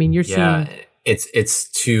beer. I mean, you're seeing it's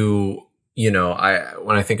too, you know,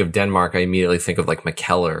 when I think of Denmark, I immediately think of like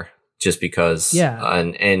Mikkeller, just because,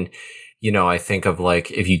 and you know, I think of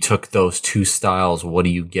like, if you took those two styles, what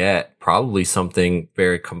do you get? Probably something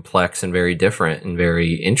very complex and very different and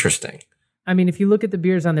very interesting. I mean, if you look at the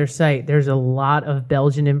beers on their site, there's a lot of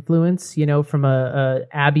Belgian influence, you know, from a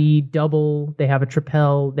Abbey double, they have a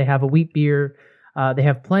Tripel, they have a wheat beer, they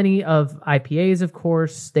have plenty of IPAs, of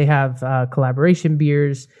course, they have collaboration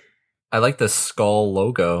beers. I like the skull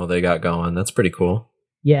logo they got going. That's pretty cool.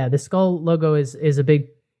 Yeah, the skull logo is a big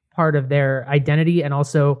part of their identity, and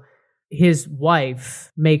also his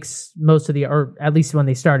wife makes most of the, or at least when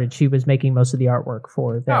they started, she was making most of the artwork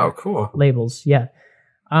for their labels. Yeah.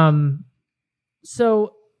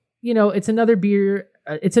 So, you know, it's another beer,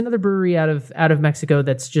 it's another brewery out of Mexico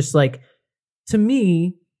that's just like, to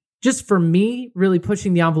me, just for me, really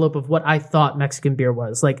pushing the envelope of what I thought Mexican beer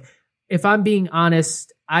was. Like, if I'm being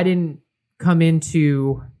honest, I didn't come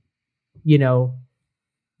into, you know,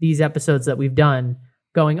 these episodes that we've done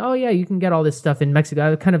going, oh yeah, you can get all this stuff in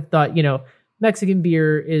Mexico. I kind of thought, you know, Mexican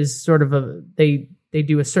beer is sort of they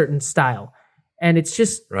do a certain style. And it's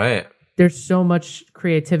just, right. There's so much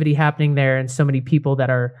creativity happening there, and so many people that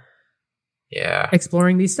are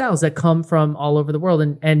exploring these styles that come from all over the world.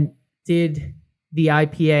 And did the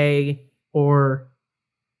IPA or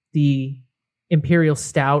the Imperial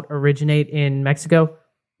Stout originate in Mexico?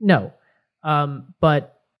 No.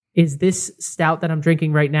 But is this stout that I'm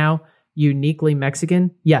drinking right now uniquely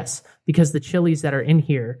Mexican? Yes, because the chilies that are in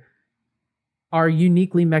here are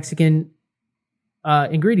uniquely Mexican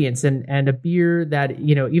ingredients, and a beer that,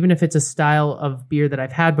 you know, even if it's a style of beer that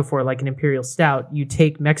I've had before, like an Imperial Stout, you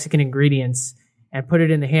take Mexican ingredients and put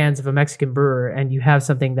it in the hands of a Mexican brewer, and you have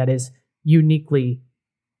something that is uniquely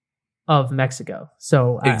of Mexico.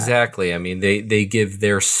 So exactly. I mean, they give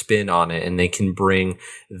their spin on it, and they can bring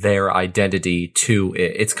their identity to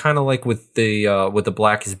it. It's kind of like with the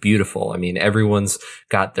Black is Beautiful. I mean, everyone's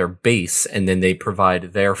got their base, and then they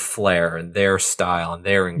provide their flair and their style and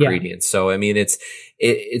their ingredients. So I mean,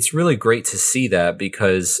 it's really great to see that,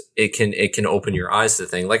 because it can open your eyes to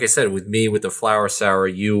things. Like I said, with me with the flower sour,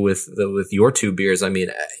 you with your two beers. I mean,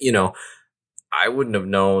 you know, I wouldn't have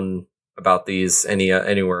known about these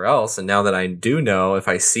anywhere else, and now that I do know, if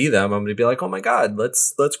I see them, I'm going to be like, oh my god,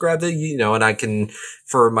 let's grab the, you know, and I can,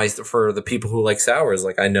 for the people who like sours,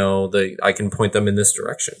 like I know that I can point them in this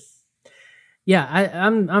direction. Yeah,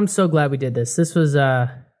 I'm so glad we did this. This was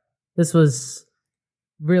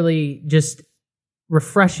really just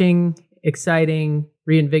refreshing, exciting,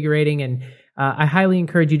 reinvigorating, and I highly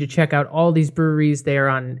encourage you to check out all these breweries. They are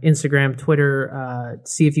on Instagram, Twitter.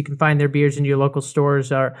 See if you can find their beers in your local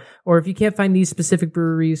stores, or if you can't find these specific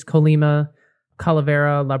breweries, Colima,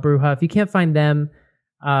 Calavera, La Bruja. If you can't find them,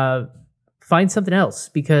 find something else,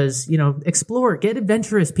 because, you know, explore, get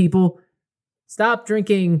adventurous, people. Stop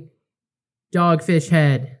drinking Dogfish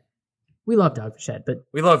Head. We love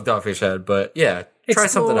Dogfish Head, but yeah, try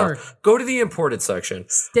something else. Go to the imported section.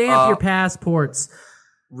 Stamp your passports.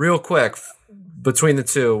 Real quick, between the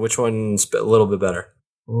two, which one's a little bit better?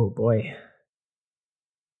 Oh boy.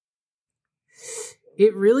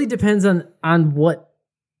 It really depends on what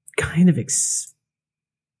kind of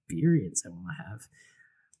experience I want to have.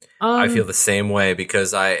 I feel the same way,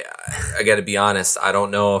 because I got to be honest, I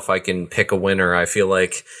don't know if I can pick a winner. I feel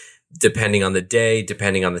like, depending on the day,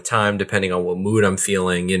 depending on the time, depending on what mood I'm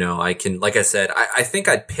feeling, you know, I can, like I said, I think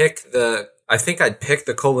I'd pick the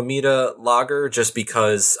Colamita lager, just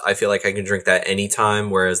because I feel like I can drink that anytime.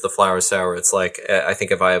 Whereas the flower sour, it's like, I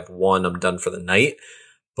think if I have one, I'm done for the night.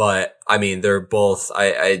 But I mean, they're both,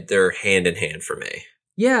 they're hand in hand for me.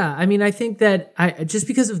 Yeah, I mean, I think that just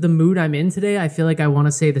because of the mood I'm in today, I feel like I want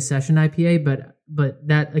to say the session IPA, but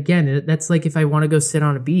that again, that's like if I want to go sit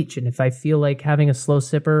on a beach and if I feel like having a slow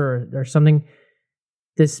sipper or something,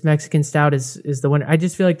 this Mexican stout is the one. I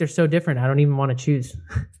just feel like they're so different. I don't even want to choose.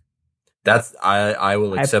 That's I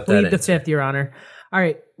will accept that. I plead the fifth, Your Honor. All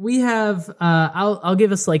right, we have. I'll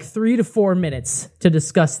give us like 3 to 4 minutes to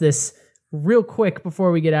discuss this real quick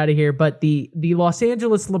before we get out of here. But the Los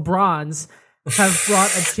Angeles LeBrons have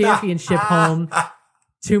brought a championship home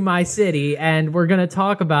to my city, and we're going to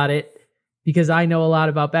talk about it because I know a lot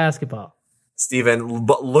about basketball. Steven,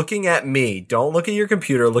 but looking at me, don't look at your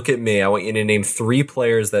computer, look at me. I want you to name 3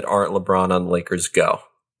 players that aren't LeBron on the Lakers. Go.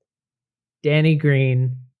 Danny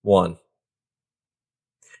Green. 1.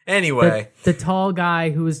 Anyway. The tall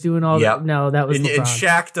guy who was doing all that. No, that was LeBron. And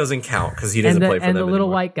Shaq doesn't count because he doesn't play for them anymore. And the little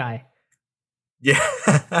white guy.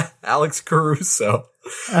 Yeah, Alex Caruso,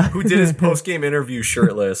 who did his post-game interview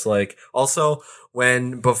shirtless. Like, also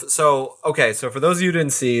so for those of you who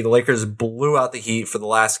didn't see, the Lakers blew out the Heat for the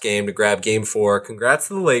last game to grab Game 4. Congrats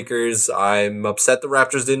to the Lakers. I'm upset the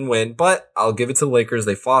Raptors didn't win, but I'll give it to the Lakers.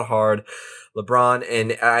 They fought hard. LeBron,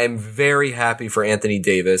 and I'm very happy for Anthony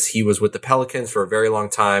Davis. He was with the Pelicans for a very long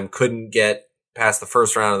time, couldn't get past the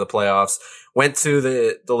first round of the playoffs. Went to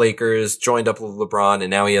the Lakers, joined up with LeBron, and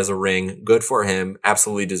now he has a ring. Good for him.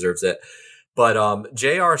 Absolutely deserves it. But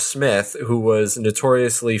J.R. Smith, who was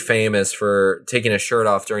notoriously famous for taking his shirt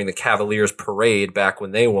off during the Cavaliers parade back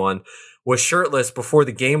when they won, was shirtless before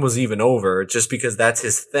the game was even over, just because that's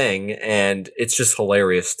his thing, and it's just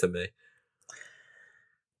hilarious to me.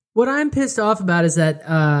 What I'm pissed off about is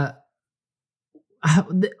that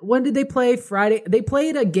when did they play? Friday. They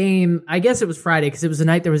played a game. I guess it was Friday because it was a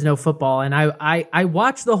night there was no football, and I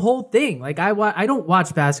watched the whole thing. Like I don't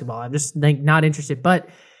watch basketball. I'm just like not interested. But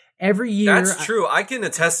every year, that's true. I can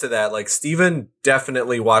attest to that. Like Steven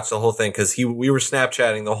definitely watched the whole thing because we were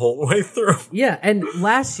Snapchatting the whole way through. Yeah, and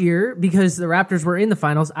last year because the Raptors were in the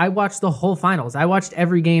finals, I watched the whole finals. I watched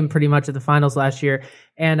every game pretty much of the finals last year,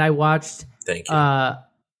 and I watched. Thank you.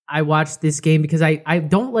 I watched this game because I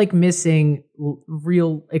don't like missing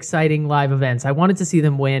real exciting live events. I wanted to see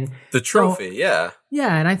them win the trophy. Yeah,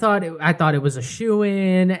 and I thought it was a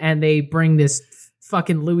shoo-in, and they bring this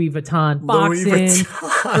fucking Louis Vuitton box in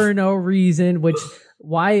for no reason. Which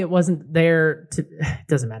why it wasn't there it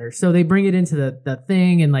doesn't matter. So they bring it into the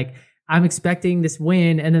thing, and like I'm expecting this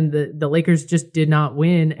win, and then the Lakers just did not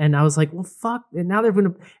win, and I was like, well, fuck. And now they're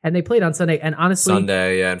going to, and they played on Sunday, and honestly,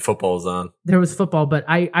 yeah, and football's on. There was football, but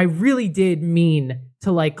I really did mean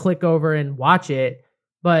to like click over and watch it,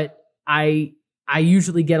 but I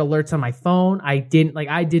usually get alerts on my phone. I did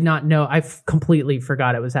not know. I completely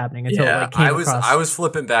forgot it was happening until it like came across. I was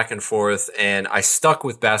flipping back and forth, and I stuck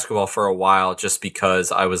with basketball for a while just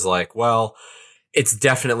because I was like, well, it's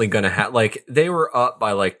definitely going to have, like, they were up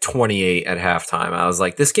by like 28 at halftime. I was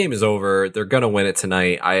like, this game is over. They're going to win it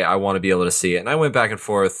tonight. I want to be able to see it. And I went back and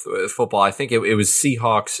forth with football. I think it was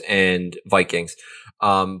Seahawks and Vikings.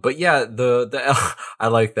 But yeah, I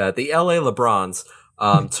like that. The LA LeBrons,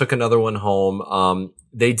 took another one home.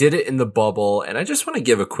 They did it in the bubble. And I just want to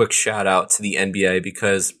give a quick shout out to the NBA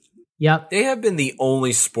because they have been the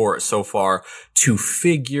only sport so far to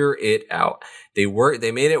figure it out. They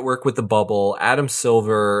made it work with the bubble. Adam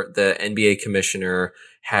Silver, the NBA commissioner,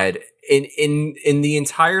 had in the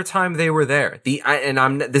entire time they were there.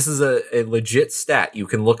 This is a legit stat. You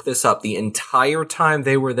can look this up. The entire time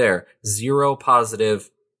they were there, 0 positive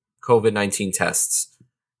COVID-19 tests.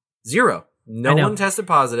 0. No one tested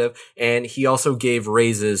positive, and he also gave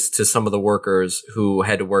raises to some of the workers who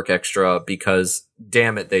had to work extra because,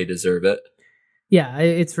 damn it, they deserve it. Yeah,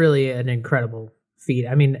 it's really an incredible feat.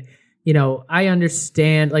 I mean, you know, I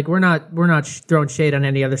understand. Like, we're not throwing shade on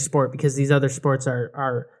any other sport because these other sports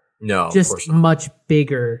are just much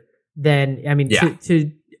bigger than. I mean,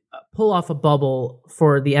 to pull off a bubble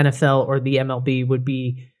for the NFL or the MLB would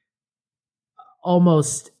be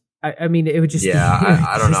almost. I mean, it would just be,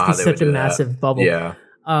 I don't know how they would do such a massive bubble. Yeah.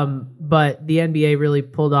 But the NBA really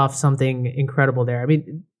pulled off something incredible there. I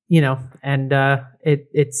mean, you know, and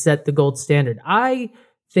it set the gold standard. I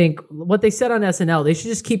think what they said on SNL, they should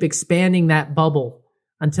just keep expanding that bubble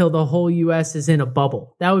until the whole U.S. is in a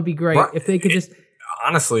bubble. That would be great. If they could just...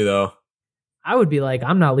 Honestly, though. I would be like,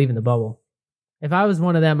 I'm not leaving the bubble. If I was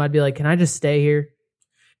one of them, I'd be like, can I just stay here?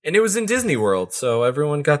 And it was in Disney World, so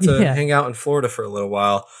everyone got to hang out in Florida for a little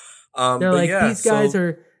while. They're like,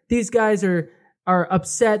 these guys are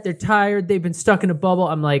upset. They're tired. They've been stuck in a bubble.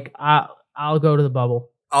 I'm like, I'll go to the bubble.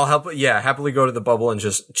 I'll happily go to the bubble and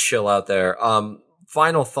just chill out there.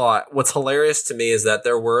 final thought. What's hilarious to me is that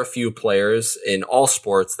there were a few players in all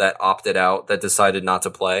sports that opted out, that decided not to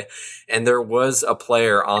play. And there was a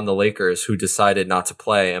player on the Lakers who decided not to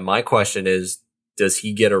play. And my question is, does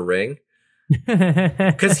he get a ring?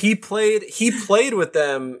 Because he played with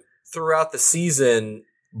them throughout the season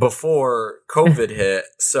before COVID hit.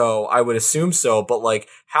 So I would assume so. But like,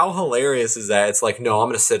 how hilarious is that? It's like, no, I'm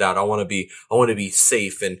going to sit out. I want to be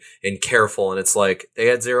safe and careful. And it's like, they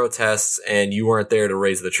had 0 tests and you weren't there to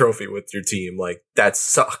raise the trophy with your team. Like, that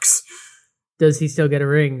sucks. Does he still get a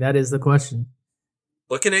ring? That is the question.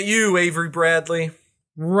 Looking at you, Avery Bradley.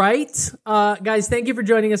 Right. Guys, thank you for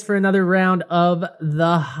joining us for another round of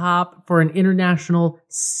The Hop for an international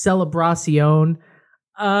celebration.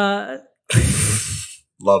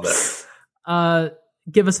 Love it.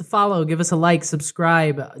 Give us a follow, give us a like,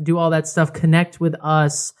 subscribe, do all that stuff, connect with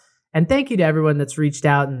us. And thank you to everyone that's reached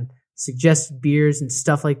out and suggested beers and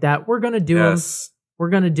stuff like that. We're going to do them. We're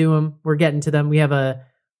going to do them. We're getting to them. We have a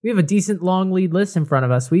decent long lead list in front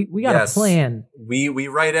of us. We got a plan. We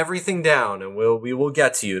write everything down and we will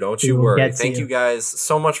get to you. Don't you worry. Thank you guys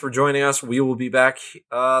so much for joining us. We will be back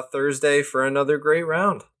Thursday for another great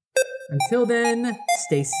round. Until then,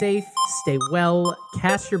 stay safe, stay well,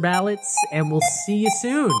 cast your ballots, and we'll see you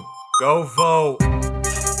soon. Go vote.